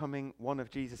in becoming one of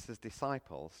Jesus'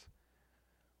 disciples,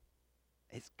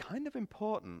 it's kind of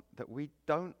important that we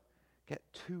don't get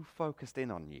too focused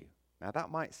in on you. Now that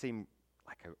might seem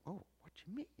like what do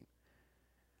you mean?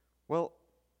 Well,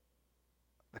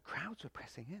 the crowds were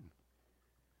pressing in.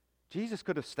 Jesus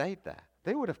could have stayed there.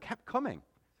 They would have kept coming.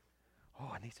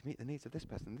 I need to meet the needs of this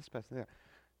person, there.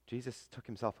 Jesus took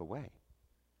himself away.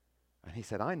 And he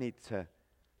said, I need to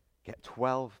get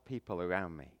 12 people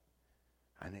around me.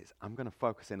 And I'm going to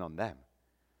focus in on them.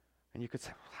 And you could say,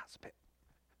 well, that's a bit.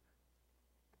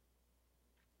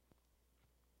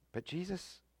 But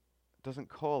Jesus doesn't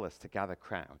call us to gather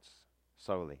crowds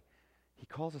solely. He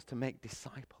calls us to make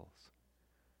disciples.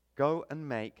 Go and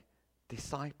make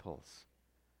disciples.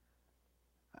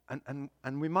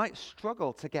 And we might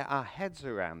struggle to get our heads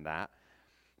around that.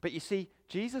 But you see,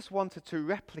 Jesus wanted to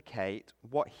replicate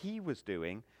what he was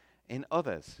doing in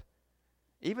others.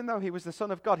 Even though he was the Son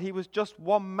of God, he was just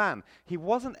one man. He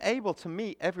wasn't able to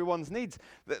meet everyone's needs.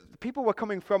 The people were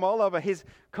coming from all over his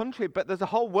country, but there's a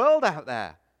whole world out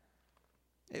there.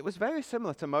 It was very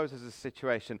similar to Moses'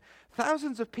 situation.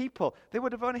 Thousands of people, they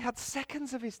would have only had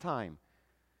seconds of his time.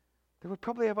 They would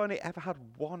probably have only ever had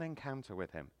one encounter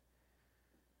with him.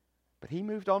 But he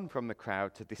moved on from the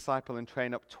crowd to disciple and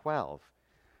train up 12.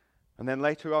 And then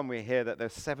later on we hear that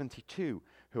there's 72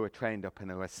 who are trained up and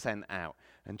who are sent out.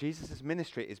 And Jesus'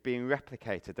 ministry is being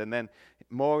replicated. And then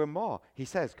more and more, he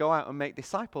says, go out and make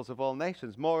disciples of all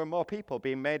nations. More and more people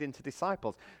being made into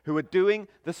disciples who are doing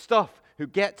the stuff, who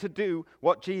get to do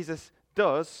what Jesus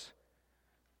does.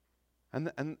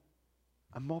 And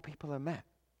more people are met.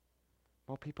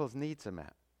 More people's needs are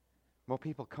met. More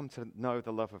people come to know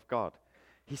the love of God.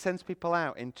 He sends people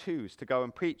out in twos to go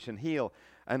and preach and heal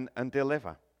and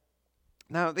deliver.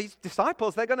 Now, these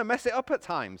disciples, they're going to mess it up at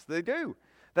times. They do.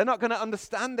 They're not going to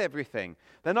understand everything.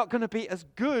 They're not going to be as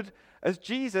good as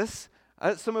Jesus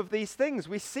at some of these things.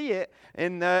 We see it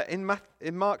in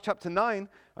Mark chapter 9,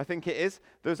 I think it is.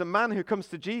 There's a man who comes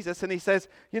to Jesus and he says,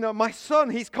 my son,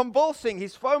 he's convulsing,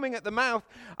 he's foaming at the mouth,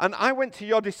 and I went to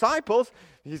your disciples.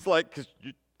 He's like, because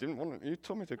you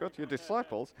told me to go to your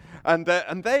disciples. And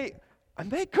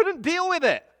they couldn't deal with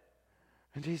it.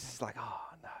 And Jesus is like, oh,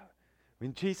 no.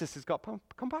 When Jesus has got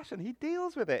compassion, he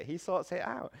deals with it. He sorts it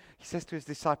out. He says to his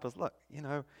disciples, look, you've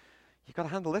got to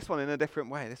handle this one in a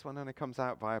different way. This one only comes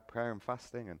out via prayer and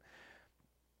fasting. And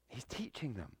he's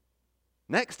teaching them.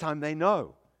 Next time they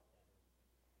know.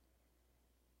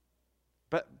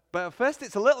 But at first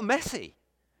it's a little messy.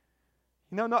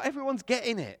 Not everyone's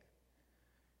getting it.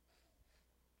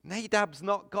 Nadab's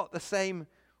not got the same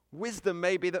wisdom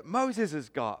maybe that Moses has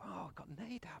got. Oh, I've got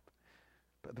Nadab.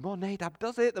 But the more Nadab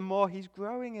does it, the more he's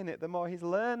growing in it, the more he's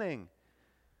learning.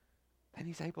 Then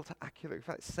he's able to accurately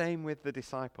reflect. Same with the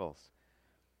disciples.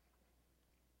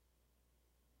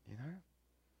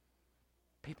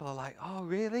 People are like, oh,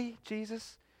 really,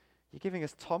 Jesus? You're giving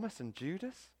us Thomas and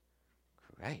Judas?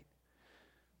 Great.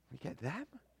 We get them?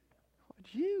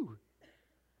 What, you?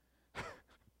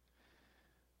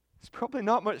 It's probably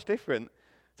not much different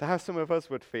to how some of us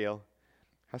would feel,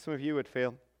 how some of you would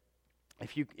feel.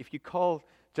 If you call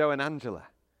Joe and Angela,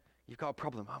 you've got a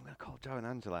problem. Oh, I'm going to call Joe and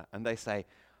Angela. And they say,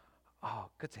 oh,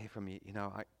 good to hear from you.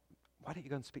 Why don't you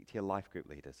go and speak to your life group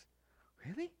leaders?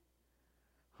 Really?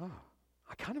 Oh,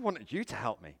 I kind of wanted you to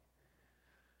help me.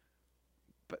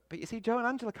 But you see, Joe and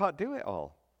Angela can't do it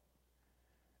all.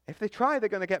 If they try, they're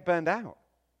going to get burned out.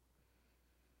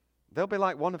 They'll be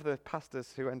like one of the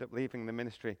pastors who end up leaving the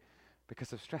ministry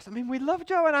because of stress. I mean, we love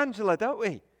Joe and Angela, don't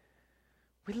we?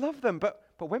 We love them, but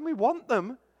when we want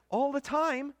them all the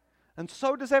time, and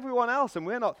so does everyone else, and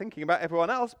we're not thinking about everyone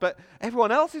else, but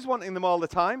everyone else is wanting them all the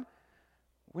time,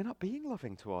 we're not being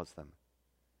loving towards them.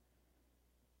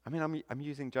 I mean, I'm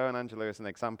using Joe and Angela as an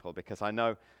example because I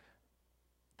know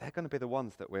they're going to be the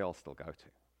ones that we all still go to.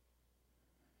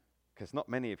 Because not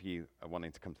many of you are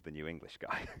wanting to come to the New English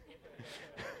guy.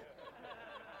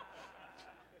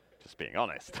 Just being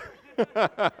honest.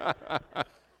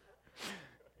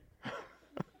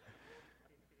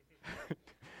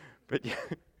 But yeah,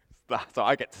 so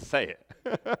I get to say it.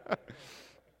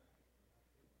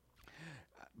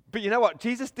 But you know what?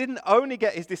 Jesus didn't only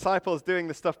get his disciples doing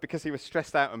the stuff because he was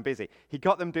stressed out and busy. He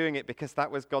got them doing it because that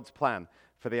was God's plan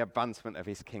for the advancement of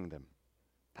his kingdom.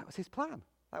 That was his plan.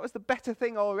 That was the better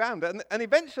thing all around. And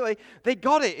eventually, they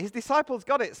got it. His disciples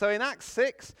got it. So in Acts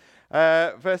 6,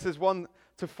 verses 1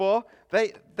 to 4,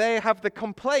 they have the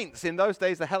complaints. In those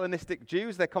days, the Hellenistic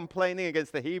Jews, they're complaining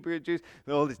against the Hebrew Jews.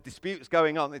 There are all these disputes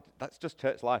going on. That's just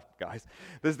church life, guys.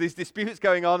 There's these disputes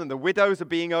going on, and the widows are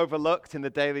being overlooked in the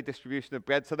daily distribution of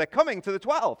bread. So they're coming to the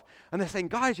 12, and they're saying,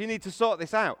 guys, you need to sort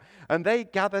this out. And they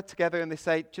gather together, and they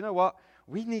say, do you know what?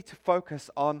 We need to focus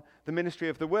on the ministry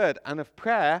of the word and of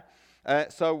prayer.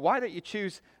 So why don't you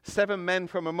choose 7 men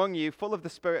from among you, full of the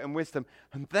Spirit and wisdom,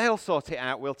 and they'll sort it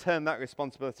out. We'll turn that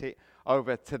responsibility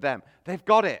over to them. They've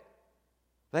got it.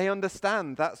 They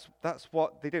understand that's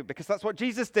what they do, because that's what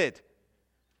Jesus did.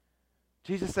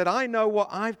 Jesus said, I know what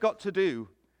I've got to do,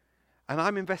 and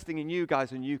I'm investing in you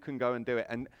guys, and you can go and do it.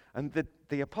 And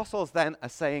the apostles then are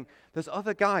saying, there's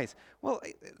other guys. Well,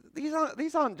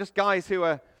 these aren't just guys who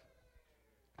are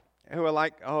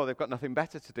like, oh, they've got nothing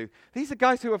better to do. These are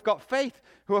guys who have got faith,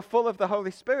 who are full of the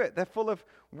Holy Spirit. They're full of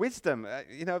wisdom.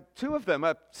 2 of them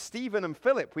are Stephen and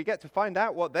Philip. We get to find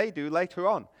out what they do later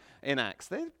on in Acts.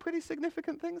 They're pretty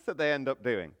significant things that they end up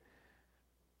doing.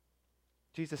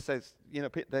 Jesus says,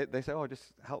 they say, oh,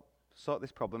 just help sort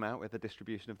this problem out with the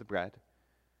distribution of the bread.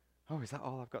 Oh, is that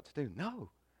all I've got to do? No.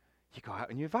 you go out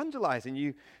and you evangelize, and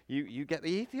you get the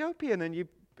Ethiopian, and you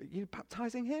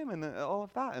baptizing him, and all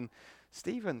of that. And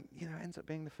Stephen, ends up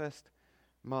being the first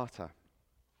martyr.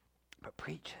 But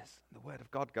preaches, the word of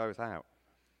God goes out.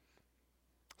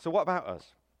 So what about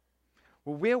us?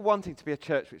 Well, we're wanting to be a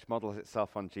church which models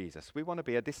itself on Jesus. We want to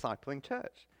be a discipling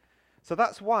church. So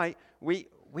that's why we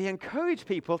encourage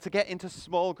people to get into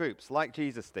small groups like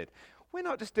Jesus did. We're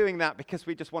not just doing that because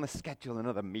we just want to schedule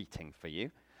another meeting for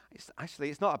you.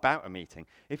 It's not about a meeting.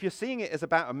 If you're seeing it as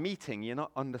about a meeting, you're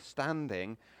not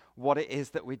understanding what it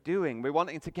is that we're doing. We're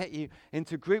wanting to get you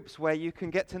into groups where you can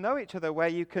get to know each other, where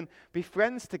you can be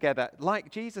friends together,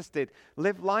 like Jesus did,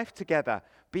 live life together,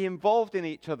 be involved in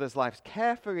each other's lives,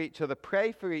 care for each other,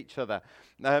 pray for each other,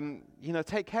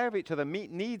 take care of each other,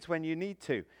 meet needs when you need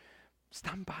to,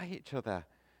 stand by each other,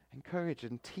 encourage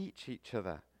and teach each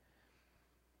other.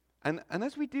 And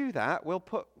as we do that,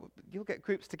 you'll get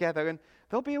groups together, and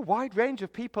there'll be a wide range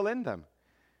of people in them.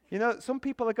 Some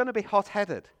people are going to be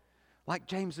hot-headed, like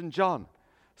James and John.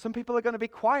 Some people are going to be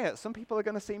quiet. Some people are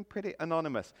going to seem pretty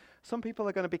anonymous. Some people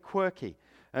are going to be quirky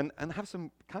and have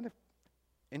some kind of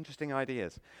interesting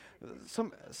ideas.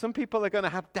 Some people are going to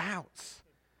have doubts.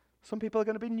 Some people are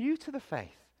going to be new to the faith.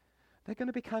 They're going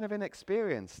to be kind of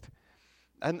inexperienced.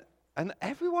 And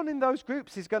everyone in those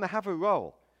groups is going to have a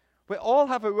role. We all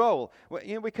have a role.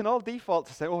 We can all default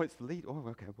to say, it's the leader. Oh,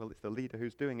 okay, well, it's the leader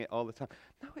who's doing it all the time.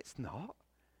 No, it's not.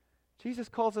 Jesus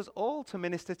calls us all to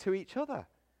minister to each other.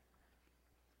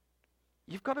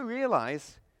 You've got to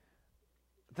realize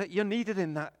that you're needed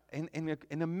in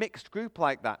a mixed group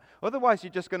like that. Otherwise,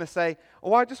 you're just going to say,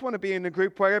 I just want to be in a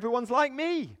group where everyone's like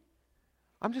me.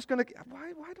 I'm just going to,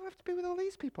 why do I have to be with all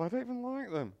these people? I don't even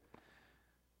like them.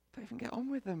 I don't even get on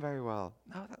with them very well.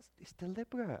 No, it's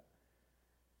deliberate.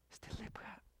 It's deliberate.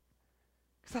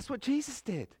 Because that's what Jesus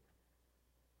did.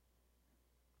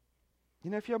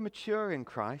 If you're mature in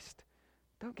Christ,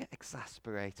 don't get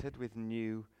exasperated with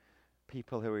new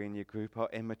people who are in your group, or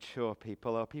immature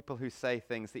people, or people who say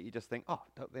things that you just think,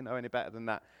 don't they know any better than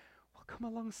that? Well, come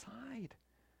alongside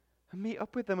and meet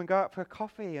up with them and go out for a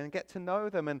coffee and get to know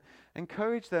them and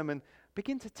encourage them and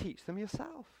begin to teach them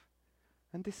yourself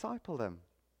and disciple them.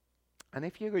 And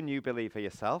if you're a new believer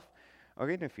yourself, or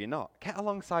even if you're not, get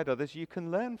alongside others you can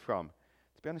learn from.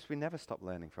 To be honest, we never stop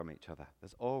learning from each other.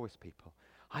 There's always people.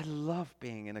 I love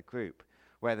being in a group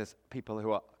where there's people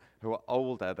who are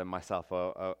older than myself,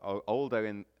 or older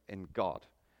in God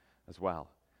as well.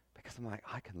 Because I'm like,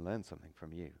 I can learn something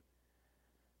from you.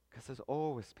 Because there's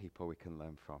always people we can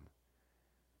learn from.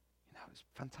 It's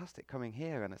fantastic coming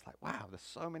here, and it's like, wow, there's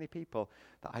so many people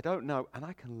that I don't know, and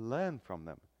I can learn from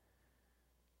them.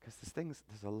 Because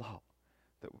there's a lot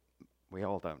that we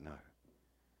all don't know.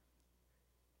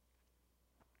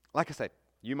 Like I said,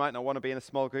 you might not want to be in a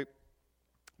small group.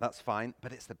 That's fine,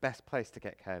 but it's the best place to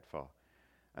get cared for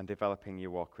and developing your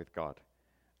walk with God.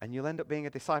 And you'll end up being a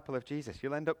disciple of Jesus.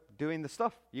 You'll end up doing the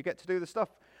stuff. You get to do the stuff.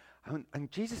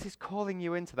 And Jesus is calling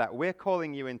you into that. We're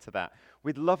calling you into that.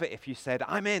 We'd love it if you said,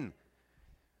 I'm in.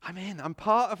 I'm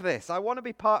part of this. I want to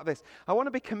be part of this. I want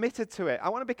to be committed to it. I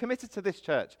want to be committed to this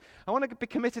church. I want to be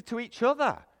committed to each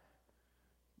other.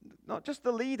 Not just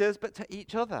the leaders, but to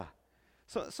each other.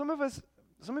 So some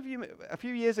of you, a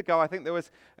few years ago, I think there was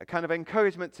a kind of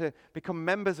encouragement to become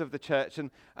members of the church.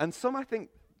 And some, I think,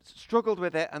 struggled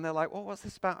with it. And they're like, what's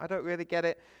this about? I don't really get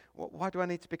it. Why do I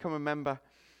need to become a member?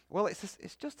 Well,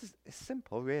 it's just as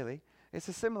simple, really. It's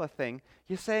a similar thing.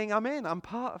 You're saying, I'm in. I'm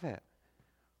part of it.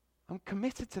 I'm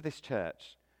committed to this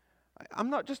church. I'm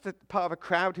not just a part of a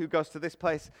crowd who goes to this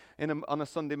place on a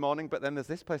Sunday morning, but then there's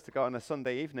this place to go on a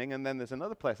Sunday evening, and then there's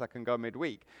another place I can go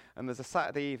midweek, and there's a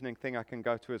Saturday evening thing I can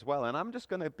go to as well, and I'm just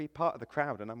going to be part of the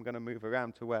crowd, and I'm going to move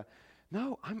around to where,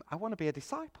 no, I want to be a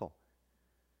disciple.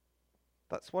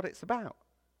 That's what it's about.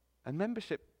 And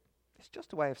membership is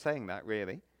just a way of saying that,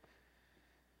 really.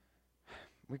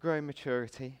 We grow in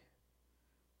maturity.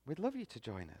 We'd love you to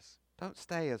join us. Don't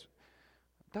stay as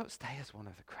one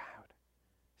of the crowd.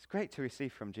 It's great to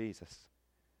receive from Jesus.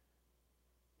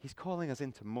 He's calling us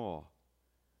into more.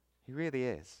 He really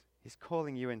is. He's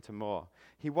calling you into more.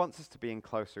 He wants us to be in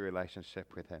closer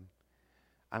relationship with him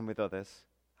and with others,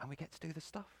 and we get to do the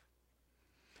stuff.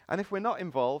 And if we're not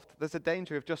involved, there's a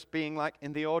danger of just being like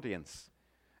in the audience.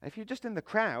 If you're just in the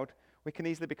crowd, we can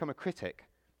easily become a critic,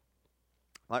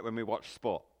 like when we watch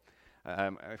sport.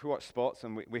 If we watch sports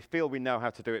and we feel we know how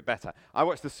to do it better. I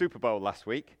watched the Super Bowl last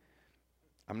week.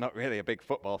 I'm not really a big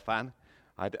football fan.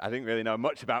 I didn't really know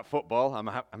much about football.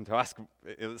 I'm to ask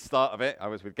at the start of it. I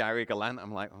was with Gary Gallant.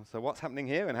 I'm like, so what's happening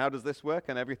here and how does this work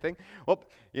and everything? Well,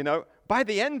 by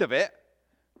the end of it,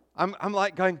 I'm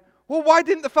like going, well, why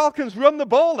didn't the Falcons run the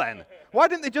ball then? Why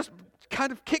didn't they just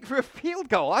kind of kick for a field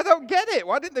goal? I don't get it.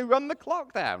 Why didn't they run the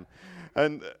clock down?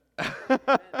 And, and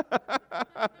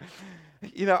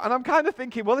I'm kind of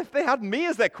thinking, well, if they had me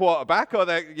as their quarterback or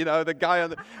the guy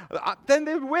on then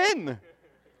they'd win.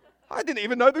 I didn't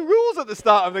even know the rules at the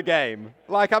start of the game.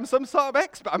 Like I'm some sort of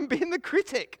expert. I'm being the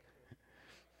critic.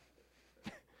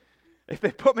 If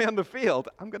they put me on the field,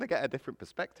 I'm going to get a different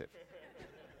perspective.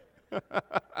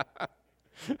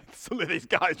 Some of these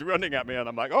guys running at me, and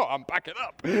I'm like, oh, I'm backing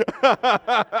up.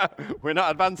 We're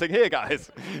not advancing here,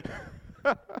 guys.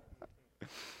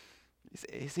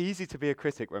 It's easy to be a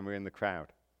critic when we're in the crowd.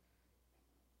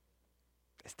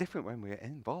 It's different when we're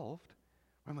involved,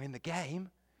 when we're in the game.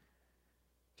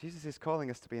 Jesus is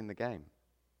calling us to be in the game.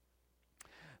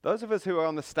 Those of us who are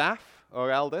on the staff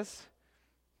or elders,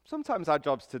 sometimes our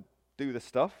job's to do the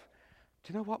stuff.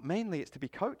 Do you know what? Mainly it's to be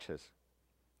coaches.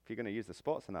 If you're going to use the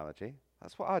sports analogy,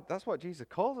 that's what Jesus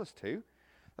calls us to.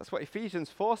 That's what Ephesians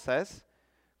 4 says.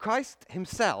 Christ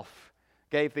himself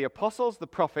gave the apostles, the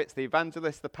prophets, the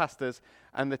evangelists, the pastors,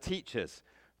 and the teachers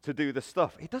to do the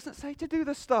stuff. It doesn't say to do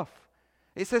the stuff.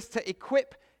 It says to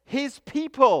equip his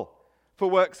people for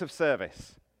works of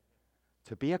service.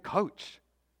 To be a coach.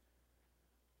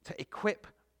 To equip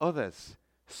others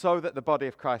so that the body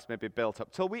of Christ may be built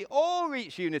up till we all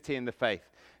reach unity in the faith,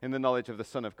 in the knowledge of the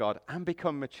Son of God, and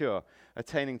become mature,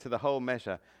 attaining to the whole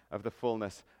measure of the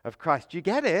fullness of Christ. Do you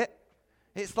get it?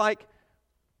 It's like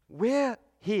we're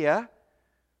here,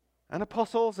 and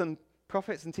apostles and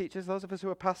prophets and teachers, those of us who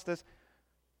are pastors,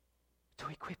 to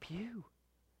equip you,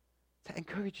 to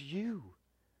encourage you,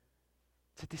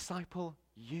 to disciple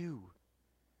you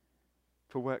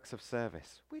for works of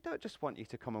service. We don't just want you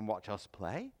to come and watch us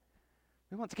play.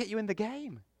 We want to get you in the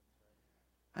game.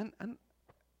 And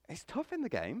it's tough in the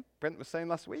game. Brent was saying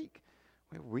last week,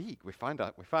 we're weak. We find,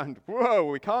 whoa,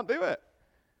 we can't do it.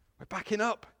 We're backing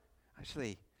up.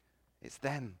 Actually, it's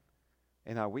then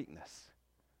in our weakness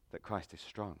that Christ is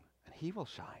strong, and he will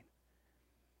shine.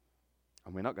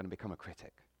 And we're not going to become a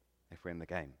critic if we're in the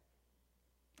game.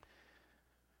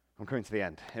 I'm coming to the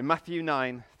end. In Matthew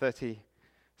 9:36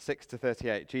 to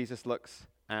 38, Jesus looks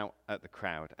out at the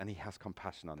crowd, and he has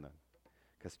compassion on them,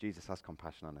 because Jesus has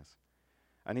compassion on us.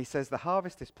 And he says, the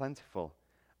harvest is plentiful,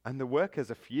 and the workers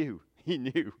are few. He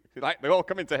knew. Like, they're all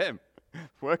coming to him.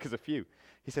 Workers are few.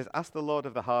 He says, ask the Lord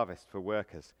of the harvest for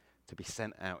workers to be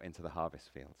sent out into the harvest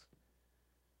fields.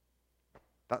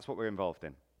 That's what we're involved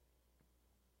in.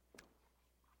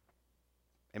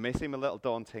 It may seem a little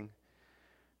daunting,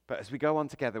 but as we go on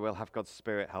together, we'll have God's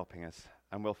Spirit helping us,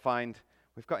 and we'll find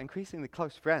we've got increasingly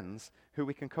close friends who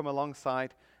we can come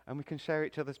alongside and we can share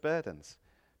each other's burdens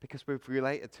because we've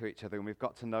related to each other and we've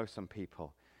got to know some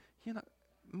people. You know,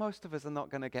 most of us are not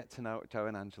going to get to know Joe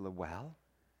and Angela well.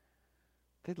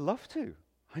 They'd love to.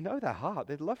 I know their heart.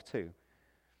 They'd love to.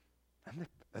 And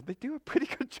they do a pretty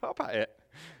good job at it.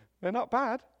 They're not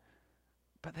bad.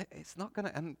 But it's not going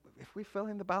to, and if we fill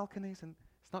in the balconies, and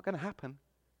it's not going to happen.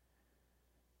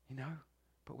 You know,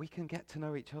 but we can get to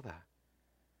know each other.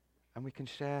 And we can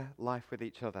share life with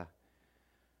each other.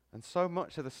 And so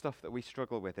much of the stuff that we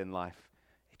struggle with in life,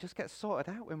 it just gets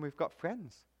sorted out when we've got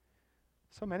friends.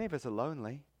 So many of us are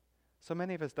lonely. So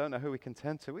many of us don't know who we can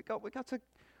turn to. We go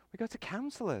to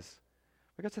counselors.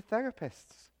 We go to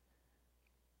therapists.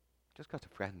 Just go to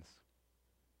friends.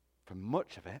 For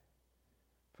much of it.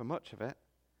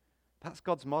 That's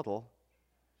God's model.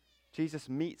 Jesus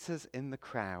meets us in the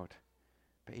crowd,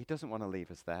 but he doesn't want to leave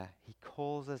us there. He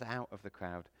calls us out of the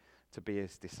crowd to be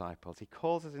his disciples. He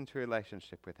calls us into a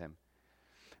relationship with him.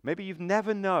 Maybe you've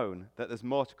never known that there's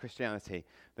more to Christianity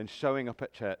than showing up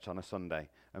at church on a Sunday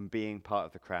and being part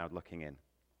of the crowd looking in.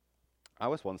 I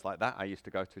was once like that. I used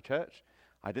to go to church.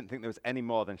 I didn't think there was any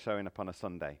more than showing up on a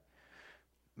Sunday.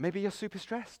 Maybe you're super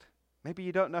stressed. Maybe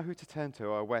you don't know who to turn to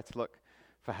or where to look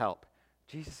for help.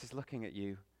 Jesus is looking at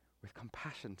you with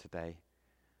compassion today,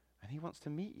 and he wants to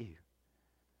meet you.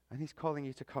 And he's calling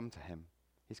you to come to him.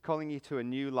 He's calling you to a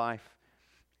new life.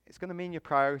 It's going to mean your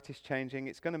priorities changing.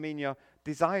 It's going to mean your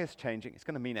desires changing. It's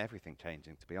going to mean everything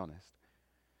changing, to be honest.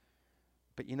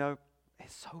 But you know,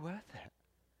 it's so worth it.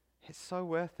 It's so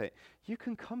worth it. You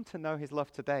can come to know his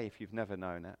love today if you've never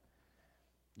known it.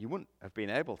 You wouldn't have been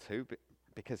able to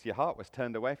because your heart was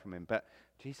turned away from him, but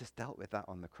Jesus dealt with that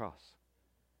on the cross.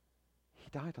 He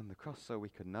died on the cross so we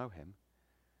could know him,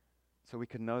 so we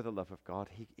could know the love of God.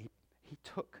 He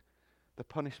took the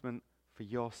punishment for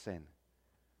your sin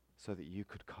so that you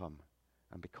could come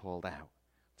and be called out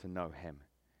to know him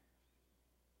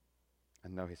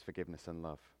and know his forgiveness and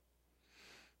love.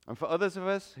 And for others of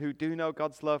us who do know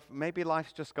God's love, maybe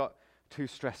life's just got too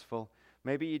stressful.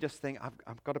 Maybe you just think,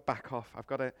 I've got to back off. I've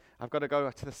got to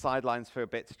go to the sidelines for a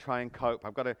bit to try and cope.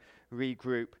 I've got to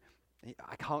regroup.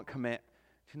 I can't commit.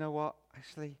 Do you know what?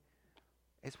 Actually,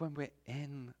 it's when we're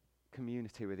in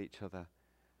community with each other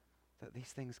that these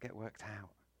things get worked out.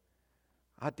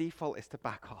 Our default is to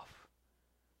back off.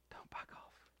 Don't back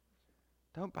off.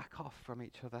 Don't back off from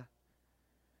each other.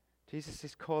 Jesus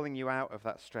is calling you out of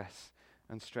that stress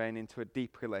and strain into a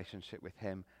deep relationship with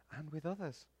him and with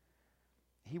others.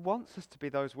 He wants us to be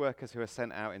those workers who are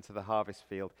sent out into the harvest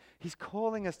field. He's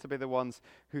calling us to be the ones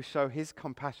who show his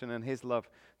compassion and his love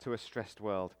to a stressed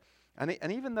world. And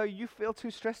even though you feel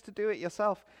too stressed to do it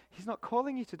yourself, he's not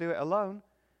calling you to do it alone.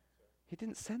 He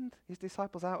didn't send his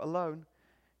disciples out alone.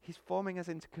 He's forming us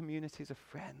into communities of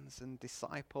friends and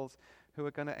disciples who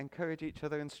are going to encourage each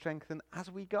other and strengthen as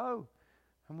we go.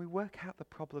 And we work out the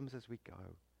problems as we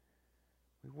go.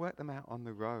 We work them out on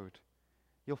the road.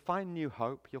 You'll find new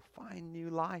hope. You'll find new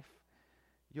life.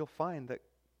 You'll find that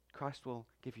Christ will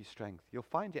give you strength. You'll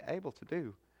find you're able to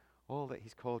do all that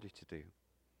he's called you to do.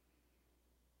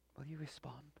 Will you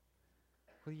respond?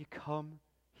 Will you come?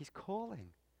 He's calling.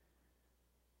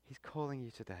 He's calling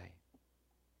you today.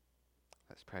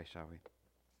 Let's pray, shall we?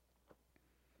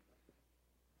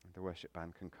 And the worship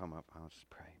band can come up. I'll just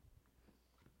pray.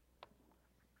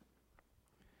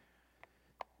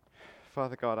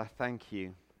 Father God, I thank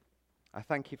you. I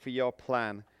thank you for your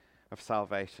plan of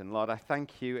salvation. Lord, I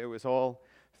thank you it was all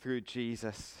through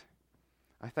Jesus.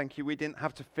 I thank you we didn't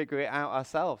have to figure it out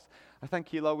ourselves. I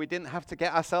thank you, Lord, we didn't have to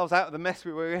get ourselves out of the mess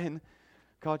we were in.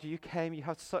 God, you came, you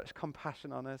had such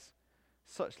compassion on us,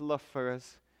 such love for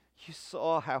us. You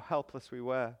saw how helpless we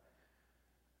were.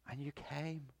 And you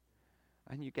came,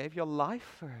 and you gave your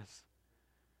life for us.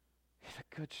 You're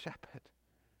the good shepherd.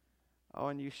 Oh,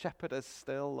 and you shepherd us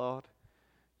still, Lord.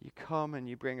 You come and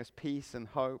you bring us peace and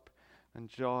hope and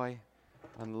joy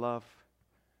and love.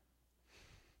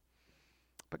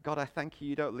 But God, I thank you,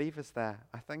 you don't leave us there.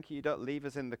 I thank you, you don't leave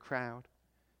us in the crowd.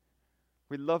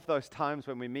 We love those times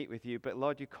when we meet with you, but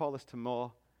Lord, you call us to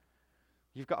more.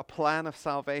 You've got a plan of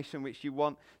salvation which you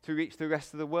want to reach the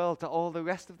rest of the world, to all the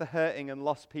rest of the hurting and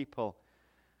lost people.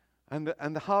 And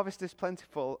the harvest is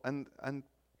plentiful and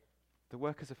the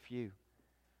workers are few.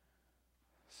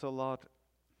 So Lord,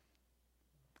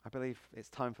 I believe it's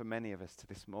time for many of us to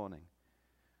this morning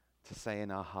to say in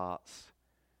our hearts,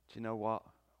 do you know what?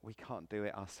 We can't do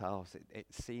it ourselves. It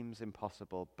seems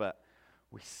impossible, but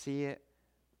we see it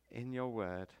in your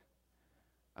word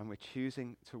and we're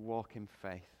choosing to walk in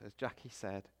faith. As Jackie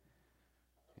said,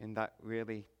 in that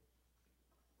really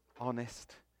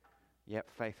honest yet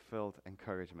faith-filled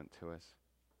encouragement to us.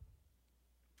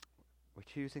 We're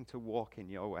choosing to walk in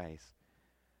your ways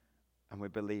and we're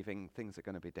believing things are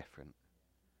going to be different.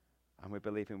 And we're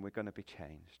believing we're going to be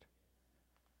changed.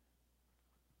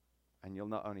 And you'll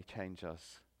not only change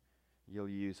us, you'll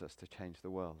use us to change the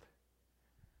world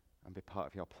and be part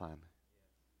of your plan.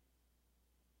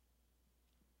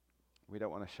 We don't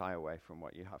want to shy away from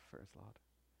what you have for us, Lord.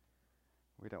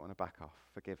 We don't want to back off.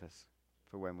 Forgive us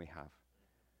for when we have.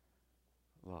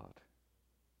 Lord,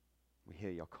 we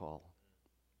hear your call.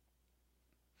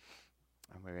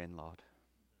 And we're in, Lord.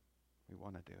 We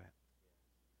want to do it.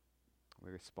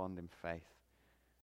 We respond in faith